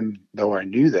 even though I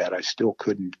knew that, I still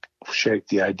couldn't shake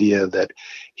the idea that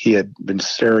he had been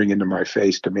staring into my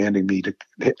face,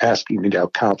 asking me to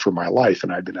account for my life,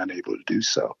 and I'd been unable to do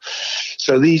so.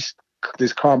 So this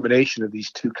combination of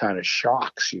these two kind of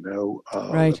shocks, the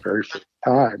very first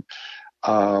time,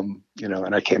 And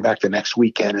I came back the next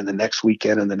weekend and the next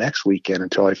weekend and the next weekend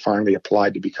until I finally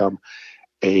applied to become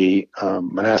a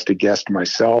monastic guest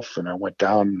myself. And I went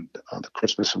down on the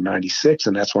Christmas of '96,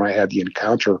 and that's when I had the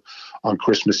encounter on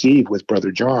Christmas Eve with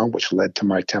Brother John, which led to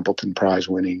my Templeton Prize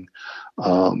winning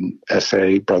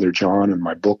essay, Brother John, and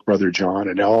my book, Brother John,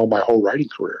 and all my whole writing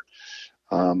career.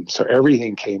 So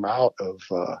everything came out of,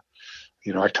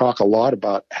 I talk a lot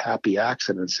about happy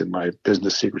accidents in my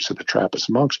Business Secrets of the Trappist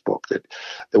Monks book, that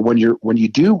when you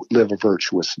do live a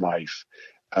virtuous life,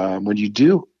 when you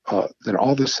do, then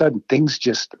all of a sudden things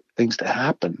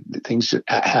happen.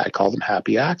 I call them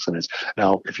happy accidents.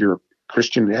 Now, if you're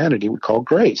Christianity, we call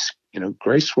grace.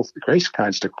 Grace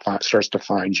starts to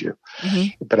find you.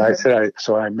 Mm-hmm. But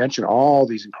I mentioned all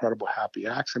these incredible happy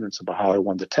accidents about how I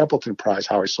won the Templeton Prize,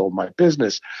 how I sold my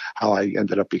business, how I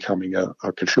ended up becoming a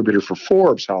contributor for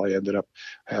Forbes, how I ended up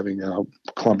having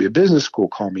Columbia Business School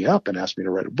call me up and ask me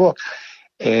to write a book.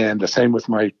 And the same with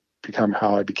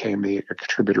how I became a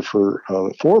contributor for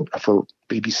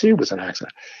BBC was an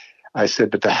accident. I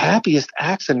said, but the happiest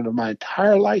accident of my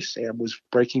entire life, Sam, was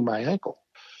breaking my ankle.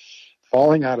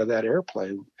 Falling out of that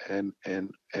airplane and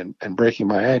breaking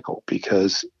my ankle,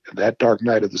 because that dark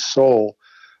night of the soul,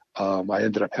 I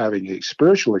ended up having a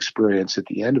spiritual experience at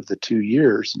the end of the 2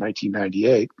 years,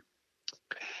 1998.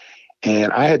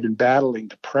 And I had been battling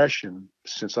depression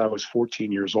since I was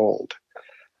 14 years old.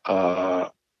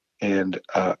 And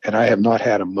I have not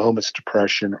had a moment's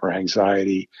depression or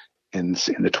anxiety in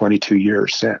the 22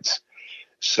 years since.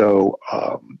 So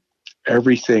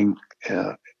everything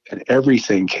has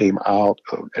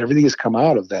come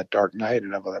out of that dark night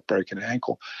and of that breaking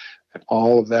ankle, and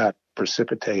all of that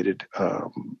precipitated, a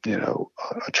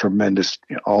tremendous,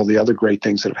 all the other great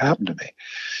things that have happened to me.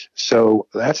 So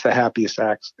that's the happiest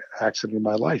accident in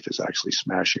my life, is actually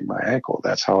smashing my ankle.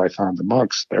 That's how I found the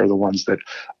monks. They're the ones that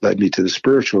led me to the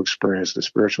spiritual experience. The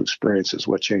spiritual experience is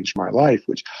what changed my life,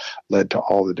 which led to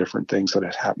all the different things that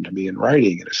had happened to me in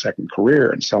writing and a second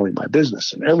career and selling my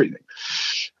business and everything.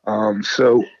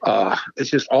 So it's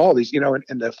just all these,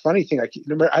 and the funny thing,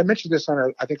 I mentioned this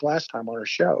I think last time on your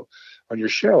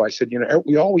show, I said,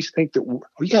 we always think that,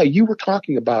 you were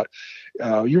talking about,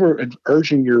 you were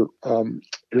urging your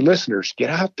listeners, get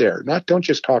out there, don't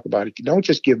just talk about it. Don't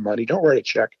just give money. Don't write a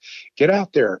check. Get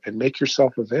out there and make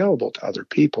yourself available to other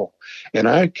people. And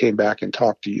I came back and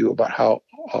talked to you about how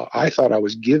I thought I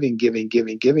was giving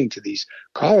to these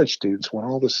college students, when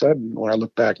all of a sudden, when I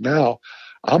look back now,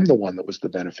 I'm the one that was the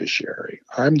beneficiary.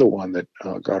 I'm the one that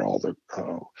got all the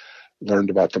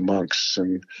learned about the monks,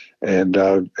 and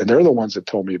they're the ones that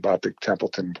told me about the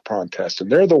Templeton contest,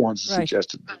 and they're the ones that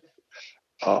suggested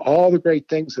all the great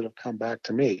things that have come back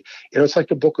to me. It's like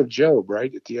the book of Job,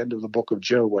 right? At the end of the book of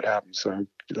Job, what happens?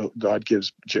 God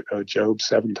gives Job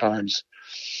 7 times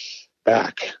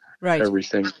back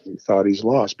everything he thought he's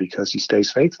lost, because he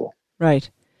stays faithful.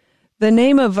 Right. The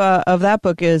name of that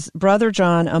book is Brother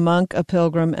John, a Monk, a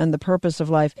Pilgrim, and the Purpose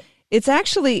of Life. It's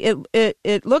actually,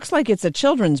 it looks like it's a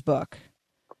children's book.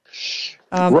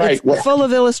 Right. It's full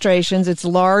of illustrations. It's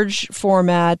large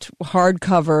format,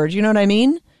 hardcover. Do you know what I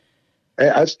mean?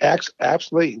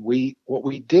 Absolutely. What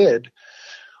we did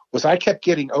was, I kept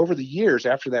getting, over the years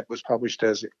after that was published,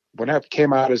 when it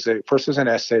came out first as an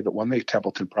essay that won the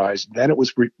Templeton Prize, then it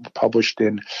was published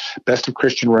in Best of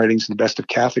Christian Writings and Best of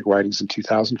Catholic Writings in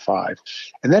 2005.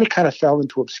 And then it kind of fell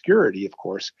into obscurity, of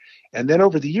course. And then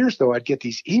over the years, though, I'd get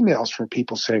these emails from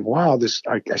people saying, wow,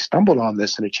 I stumbled on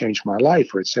this and it changed my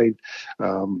life, or it saved,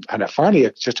 and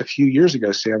finally, just a few years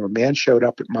ago, Sam, a man showed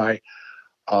up at my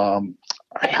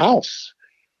house,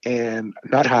 and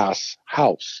not house,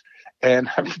 and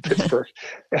I'm in Pittsburgh,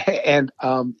 and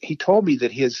he told me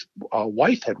that his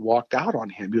wife had walked out on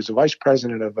him. He was a vice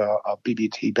president of a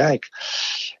BB&T bank,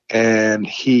 and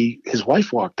his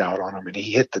wife walked out on him, and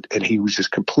he was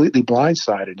just completely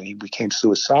blindsided, and he became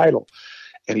suicidal.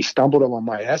 And he stumbled on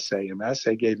my essay, and my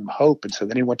essay gave him hope. And so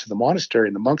then he went to the monastery,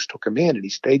 and the monks took him in, and he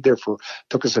stayed there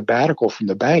took a sabbatical from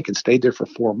the bank and stayed there for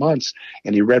 4 months.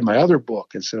 And he read my other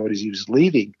book. And so as he was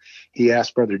leaving, he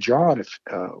asked Brother John if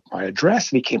my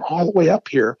address, and he came all the way up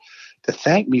here to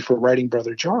thank me for writing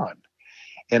Brother John.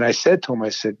 And I said to him,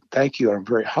 thank you. I'm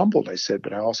very humbled. I said,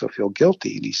 but I also feel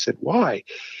guilty. And he said, why?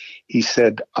 He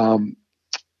said,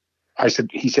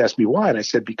 he asked me why, and I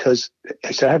said, because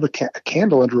I have a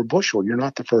candle under a bushel. You're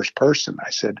not the first person. I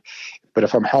said, but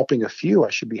if I'm helping a few, I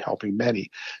should be helping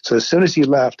many. So as soon as he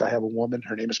left, I have a woman,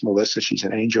 her name is Melissa. She's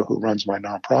an angel who runs my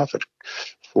nonprofit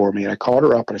for me. And I called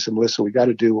her up and I said, Melissa, we got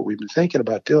to do what we've been thinking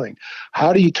about doing.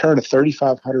 How do you turn a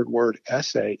 3,500 word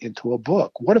essay into a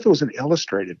book? What if it was an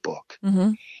illustrated book?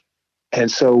 Mm-hmm. And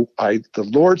so the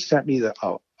Lord sent me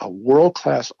a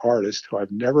world-class artist who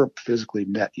I've never physically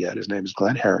met yet. His name is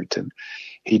Glenn Harrington.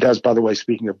 He does, by the way,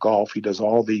 speaking of golf, he does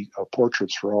all the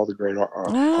portraits for all the great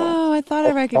I thought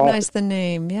I recognized the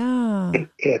name. Yeah.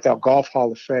 At the Golf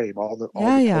Hall of Fame. All the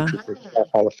portraits for the Golf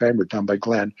Hall of Fame were done by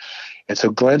Glenn. And so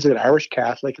Glenn's an Irish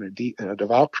Catholic and a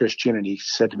devout Christian, and he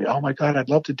said to me, "Oh my God, I'd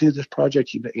love to do this project."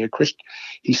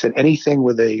 He said anything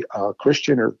with a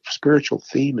Christian or spiritual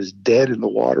theme is dead in the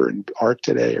water in art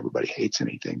today. Everybody hates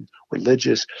anything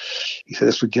religious. He said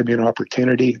this would give me an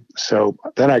opportunity. So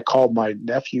then I called my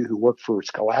nephew who worked for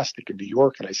Scholastic in New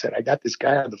York, and I said, "I got this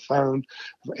guy on the phone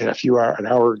an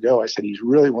hour ago. I said he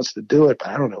really wants to do it, but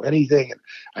I don't know anything, and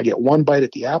I get one bite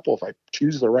at the apple if I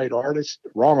choose the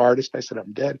wrong artist." I said,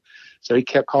 "I'm dead." So he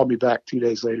kept calling me back 2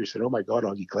 days later. He said, "Oh my God,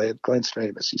 Augie, Glenn's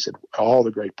famous." He said, "All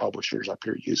the great publishers up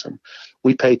here use him.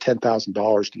 We pay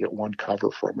 $10,000 to get one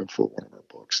cover from him for one of our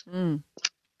books." Mm.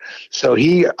 So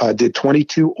he did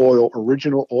 22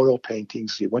 original oil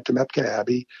paintings. He went to Mepkin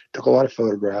Abbey, took a lot of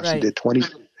photographs, and did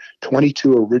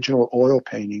 22 original oil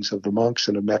paintings of the monks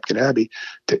in Mepkin Abbey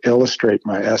to illustrate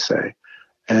my essay.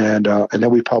 And then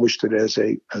we published it as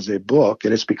a book,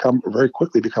 and it's very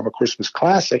quickly become a Christmas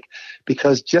classic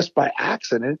because just by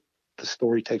accident, the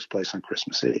story takes place on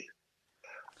Christmas Eve.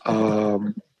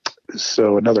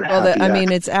 So another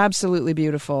it's absolutely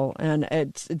beautiful, and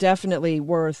it's definitely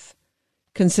worth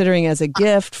considering as a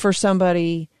gift for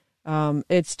somebody.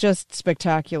 It's just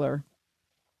spectacular,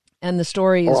 and the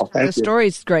story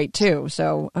is great too.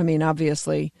 So I mean,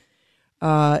 obviously.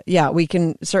 We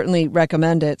can certainly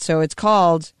recommend it. So it's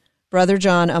called Brother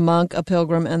John, a Monk, a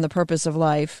Pilgrim, and the Purpose of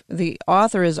Life. The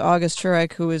author is August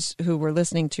Turak, who we're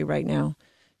listening to right now.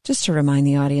 Just to remind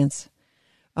the audience,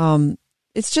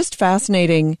 it's just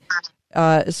fascinating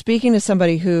speaking to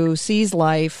somebody who sees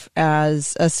life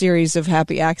as a series of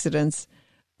happy accidents.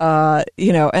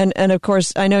 And of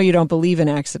course, I know you don't believe in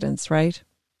accidents, right?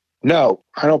 No,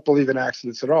 I don't believe in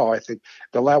accidents at all. I think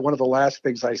one of the last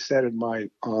things I said in my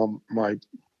my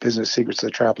Business Secrets of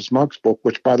the Trappist Monks book,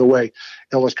 which, by the way,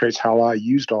 illustrates how I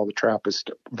used all the Trappist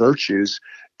virtues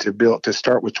to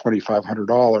start with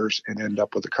 $2,500 and end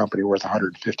up with a company worth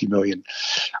 $150 million.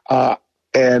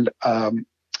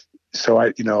 So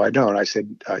I don't. I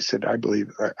said I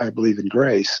believe in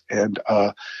grace, and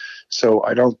so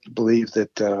I don't believe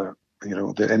that.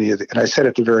 That any of the, and I said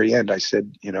at the very end, I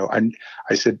said,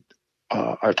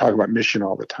 I talk about mission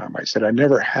all the time. I said, I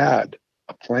never had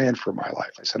a plan for my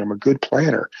life. I said, I'm a good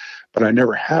planner, but I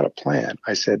never had a plan.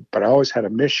 I said, but I always had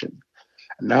a mission.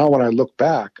 And now when I look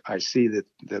back, I see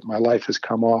that my life has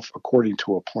come off according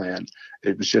to a plan.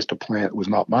 It was just a plan. It was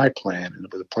not my plan. And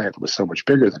it was a plan that was so much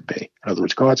bigger than me. In other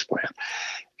words, God's plan.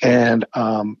 And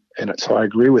so I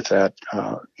agree with that,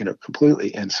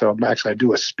 completely. And so actually I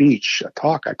do a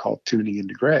talk I call Tuning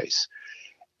into Grace.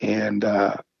 And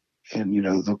when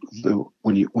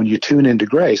you tune into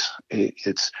grace, I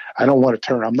don't want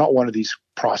to I'm not one of these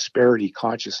prosperity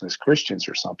consciousness Christians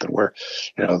or something where,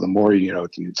 the more, you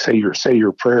say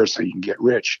your prayers so you can get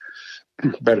rich.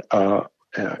 But,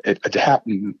 it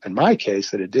happened in my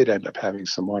case that it did end up having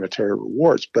some monetary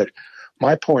rewards. But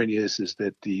my point is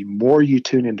that the more you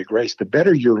tune into grace, the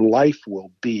better your life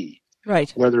will be.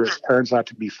 Right. Whether it turns out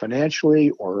to be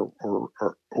financially or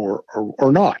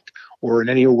not, or in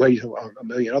any way, a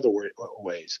million other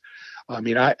ways. I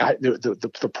mean,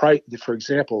 the price, for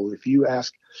example, if you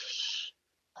ask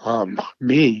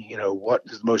me, what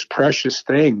is the most precious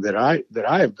thing that I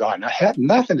have gotten, I had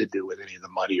nothing to do with any of the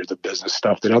money or the business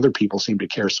stuff that other people seem to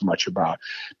care so much about.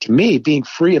 To me, being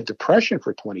free of depression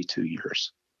for 22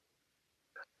 years,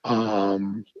 so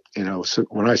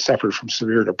when I suffered from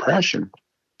severe depression,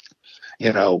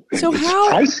 but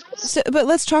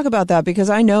let's talk about that, because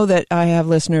I know that I have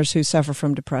listeners who suffer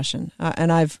from depression,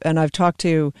 and I've talked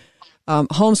to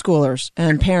homeschoolers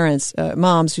and parents,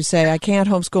 moms who say, I can't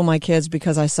homeschool my kids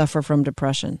because I suffer from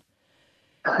depression.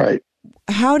 Right.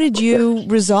 How did you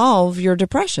resolve your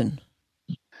depression?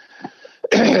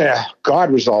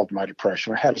 God resolved my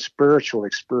depression. I had a spiritual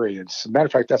experience. As a matter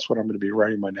of fact, that's what I'm going to be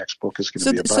writing. My next book is going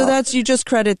to be about. So that's, you just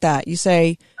credit that. You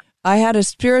say, I had a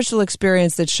spiritual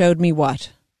experience that showed me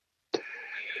what?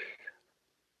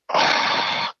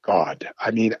 God.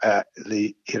 I mean,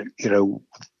 the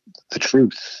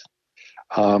truth.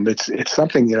 It's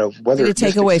something, whether did it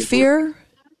take away fear?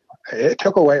 It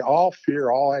took away all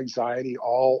fear, all anxiety,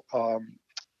 all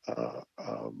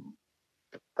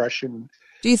depression.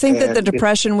 Do you think that the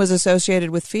depression was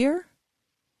associated with fear?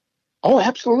 Oh,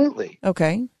 absolutely.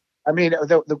 Okay. I mean,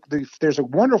 there's a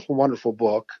wonderful, wonderful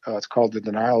book. It's called The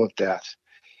Denial of Death.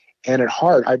 And at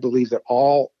heart, I believe that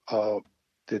all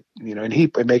and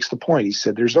he makes the point. He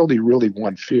said, there's only really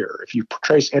one fear. If you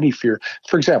trace any fear,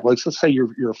 for example, let's say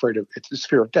you're afraid of, it's this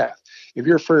fear of death. If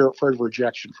you're afraid of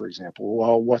rejection, for example,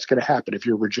 well, what's going to happen? If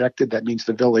you're rejected, that means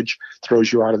the village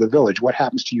throws you out of the village. What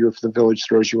happens to you if the village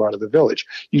throws you out of the village?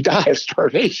 You die of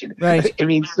starvation. Right. I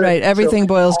mean, right. Everything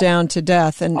boils down to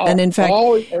death. And in fact,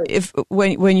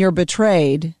 when you're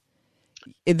betrayed,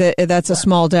 that's a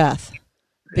small death.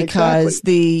 Because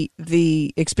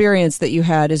the experience that you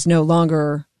had is no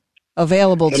longer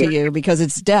available to you because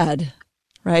it's dead,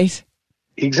 right?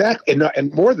 Exactly.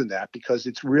 And more than that, because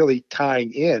it's really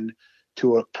tying in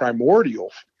to a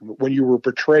primordial. When you were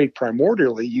betrayed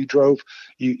primordially,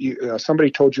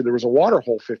 somebody told you there was a water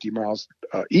hole 50 miles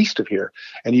east of here.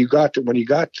 And when you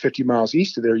got 50 miles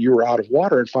east of there, you were out of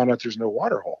water and found out there's no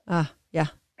water hole. Yeah.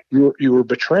 You were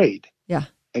betrayed. Yeah.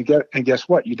 And guess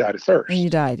what? You died of thirst. And you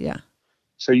died, yeah.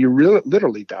 So you really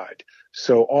literally died.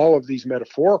 So all of these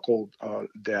metaphorical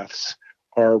deaths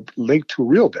are linked to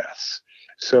real deaths.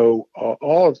 So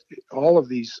all of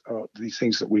these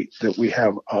things that we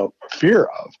have fear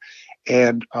of,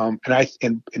 and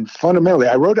fundamentally,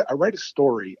 I write a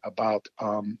story about.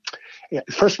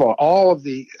 First of all of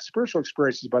the spiritual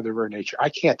experiences by their very nature, I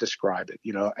can't describe it.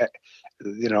 I'm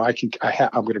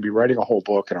going to be writing a whole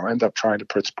book, and I'll end up trying to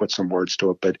put some words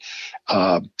to it.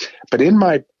 But in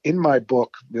my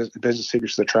book, Business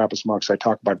Secrets of the Trappist Monks, I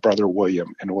talk about Brother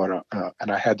William and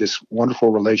I had this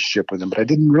wonderful relationship with him, but I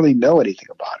didn't really know anything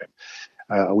about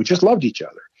him. We just loved each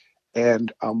other.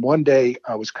 And one day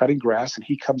I was cutting grass, and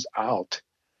he comes out,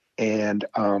 and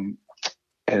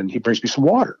he brings me some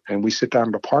water, and we sit down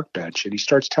on a park bench, and he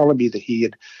starts telling me that he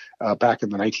had, back in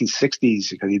the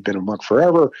 1960s, because he'd been a monk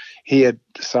forever, he had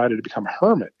decided to become a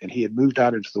hermit, and he had moved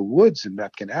out into the woods in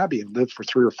Mepkin Abbey and lived for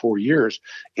 3 or 4 years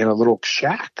in a little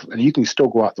shack. And you can still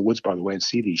go out in the woods, by the way, and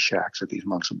see these shacks that these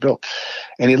monks have built.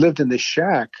 And he lived in this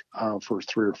shack for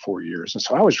 3 or 4 years. And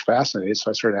so I was fascinated.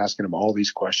 So I started asking him all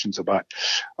these questions about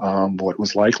what it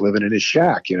was like living in his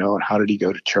shack, and how did he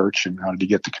go to church, and how did he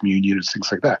get the communion and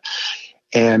things like that.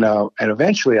 And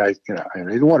eventually I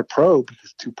didn't want to probe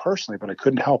too personally, but I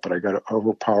couldn't help it. I got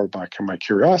overpowered by my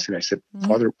curiosity. I said,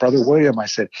 Brother William, I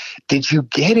said, did you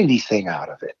get anything out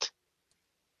of it?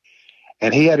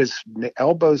 And he had his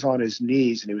elbows on his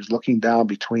knees, and he was looking down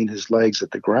between his legs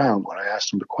at the ground when I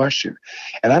asked him the question.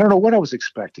 And I don't know what I was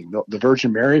expecting. The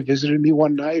Virgin Mary visited me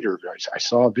one night, or I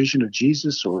saw a vision of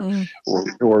Jesus, or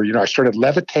I started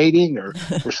levitating or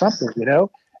something,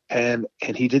 And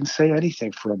he didn't say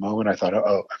anything for a moment. I thought,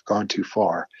 I've gone too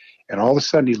far. And all of a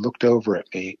sudden he looked over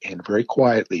at me, and very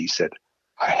quietly he said,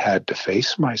 I had to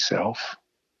face myself.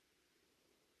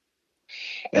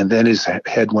 And then his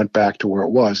head went back to where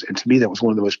it was. And to me, that was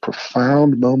one of the most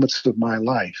profound moments of my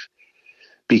life,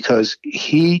 because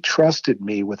he trusted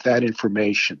me with that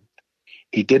information.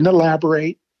 He didn't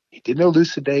elaborate. He didn't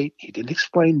elucidate. He didn't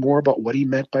explain more about what he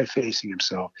meant by facing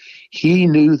himself. He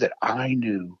knew that I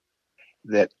knew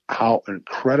that how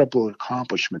incredible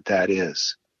accomplishment that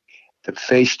is, to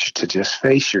just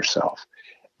face yourself.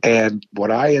 And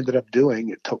what I ended up doing,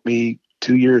 it took me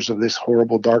 2 years of this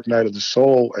horrible dark night of the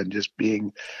soul, and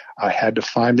I had to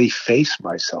finally face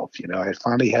myself. I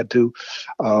finally had to,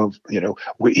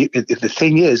 the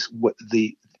thing is,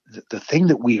 the thing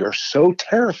that we are so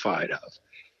terrified of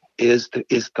is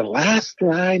the last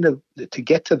line to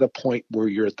get to the point where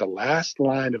you're at the last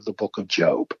line of the book of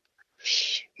Job.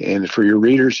 And for your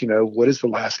readers, what is the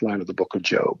last line of the book of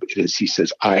Job? It is, he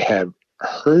says, I have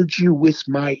heard you with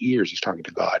my ears. He's talking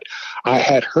to God. I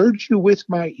had heard you with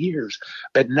my ears,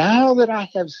 but now that I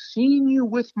have seen you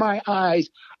with my eyes,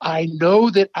 I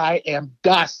know that I am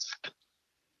dust.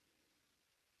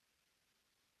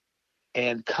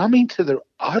 And coming to the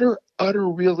utter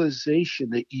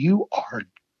realization that you are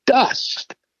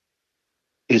dust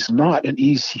is not an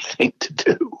easy thing to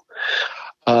do.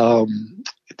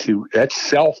 That's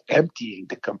self-emptying,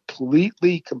 to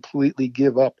completely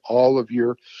give up all of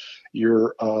your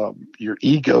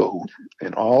ego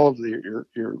and all of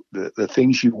the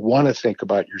things you want to think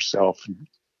about yourself.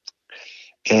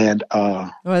 And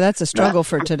well, that's a struggle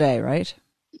for today, right?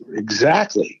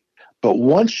 Exactly. But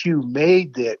once you're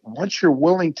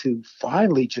willing to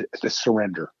finally just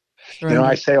surrender.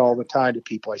 I say all the time to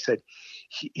people, I said,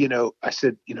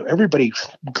 everybody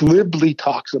glibly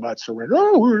talks about surrender.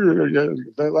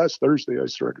 Last Thursday I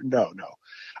surrendered. No.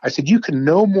 I said, you can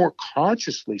no more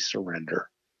consciously surrender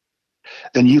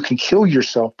than you can kill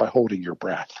yourself by holding your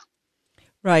breath.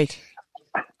 Right.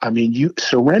 I mean,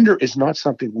 surrender is not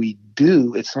something we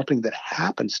do. It's something that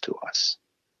happens to us.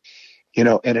 And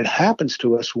it happens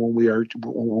to us when we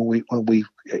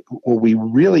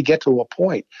really get to a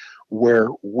point where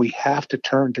we have to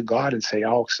turn to God and say,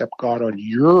 I'll accept God on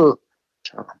your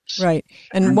terms. Right.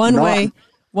 And one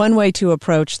way to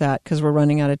approach that, because we're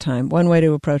running out of time, one way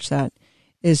to approach that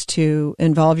is to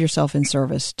involve yourself in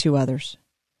service to others.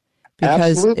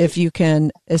 Because Absolutely. if you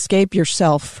can escape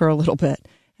yourself for a little bit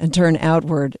and turn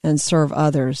outward and serve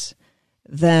others,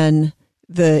 then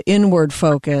the inward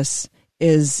focus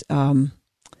is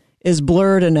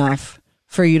blurred enough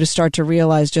for you to start to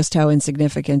realize just how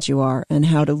insignificant you are and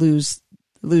how to lose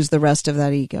the rest of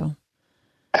that ego.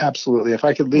 Absolutely. If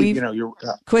I could leave,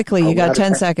 quickly, you got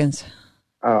 10 seconds.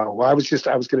 Well, I was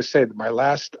going to say that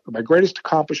my greatest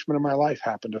accomplishment in my life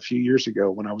happened a few years ago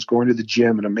when I was going to the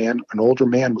gym and an older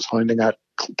man was handing out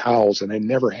towels, and they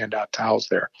never hand out towels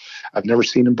there. I've never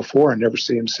seen him before. I never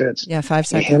see him since. Yeah, 5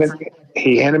 seconds.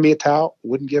 He handed me a towel,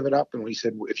 wouldn't give it up. And he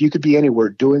said, if you could be anywhere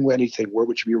doing anything, where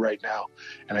would you be right now?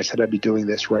 And I said, I'd be doing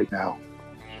this right now.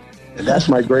 And that's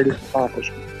my greatest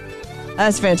accomplishment.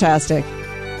 That's fantastic.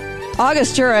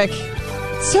 August Turak,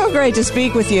 so great to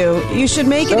speak with you. You should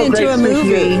make it into a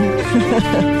movie.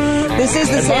 This is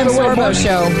the Sam Sorbo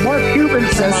Show. More Cubans.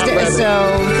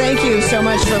 So thank you so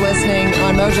much for listening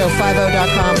on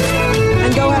mojo50.com.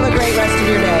 And go have a great rest of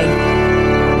your day.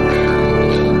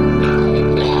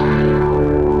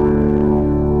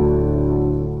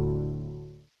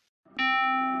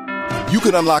 You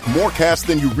can unlock more cash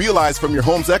than you realize from your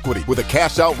home's equity with a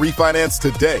cash-out refinance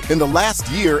today. In the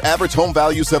last year, average home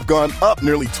values have gone up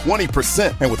nearly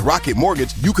 20%. And with Rocket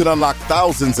Mortgage, you can unlock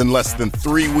thousands in less than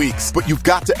 3 weeks. But you've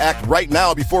got to act right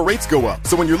now before rates go up.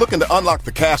 So when you're looking to unlock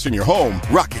the cash in your home,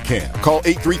 Rocket can. Call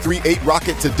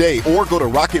 833-8ROCKET today or go to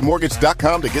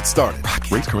rocketmortgage.com to get started.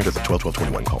 Rocket. Rates current as of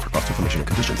 12/12/21. Call for cost information and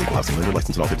conditions. Equal housing lender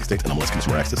licensed in all 50 states and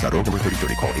MLSConsumerAccess.org. Number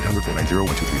 3030. Call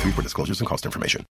 800-490-1233 for disclosures and cost information.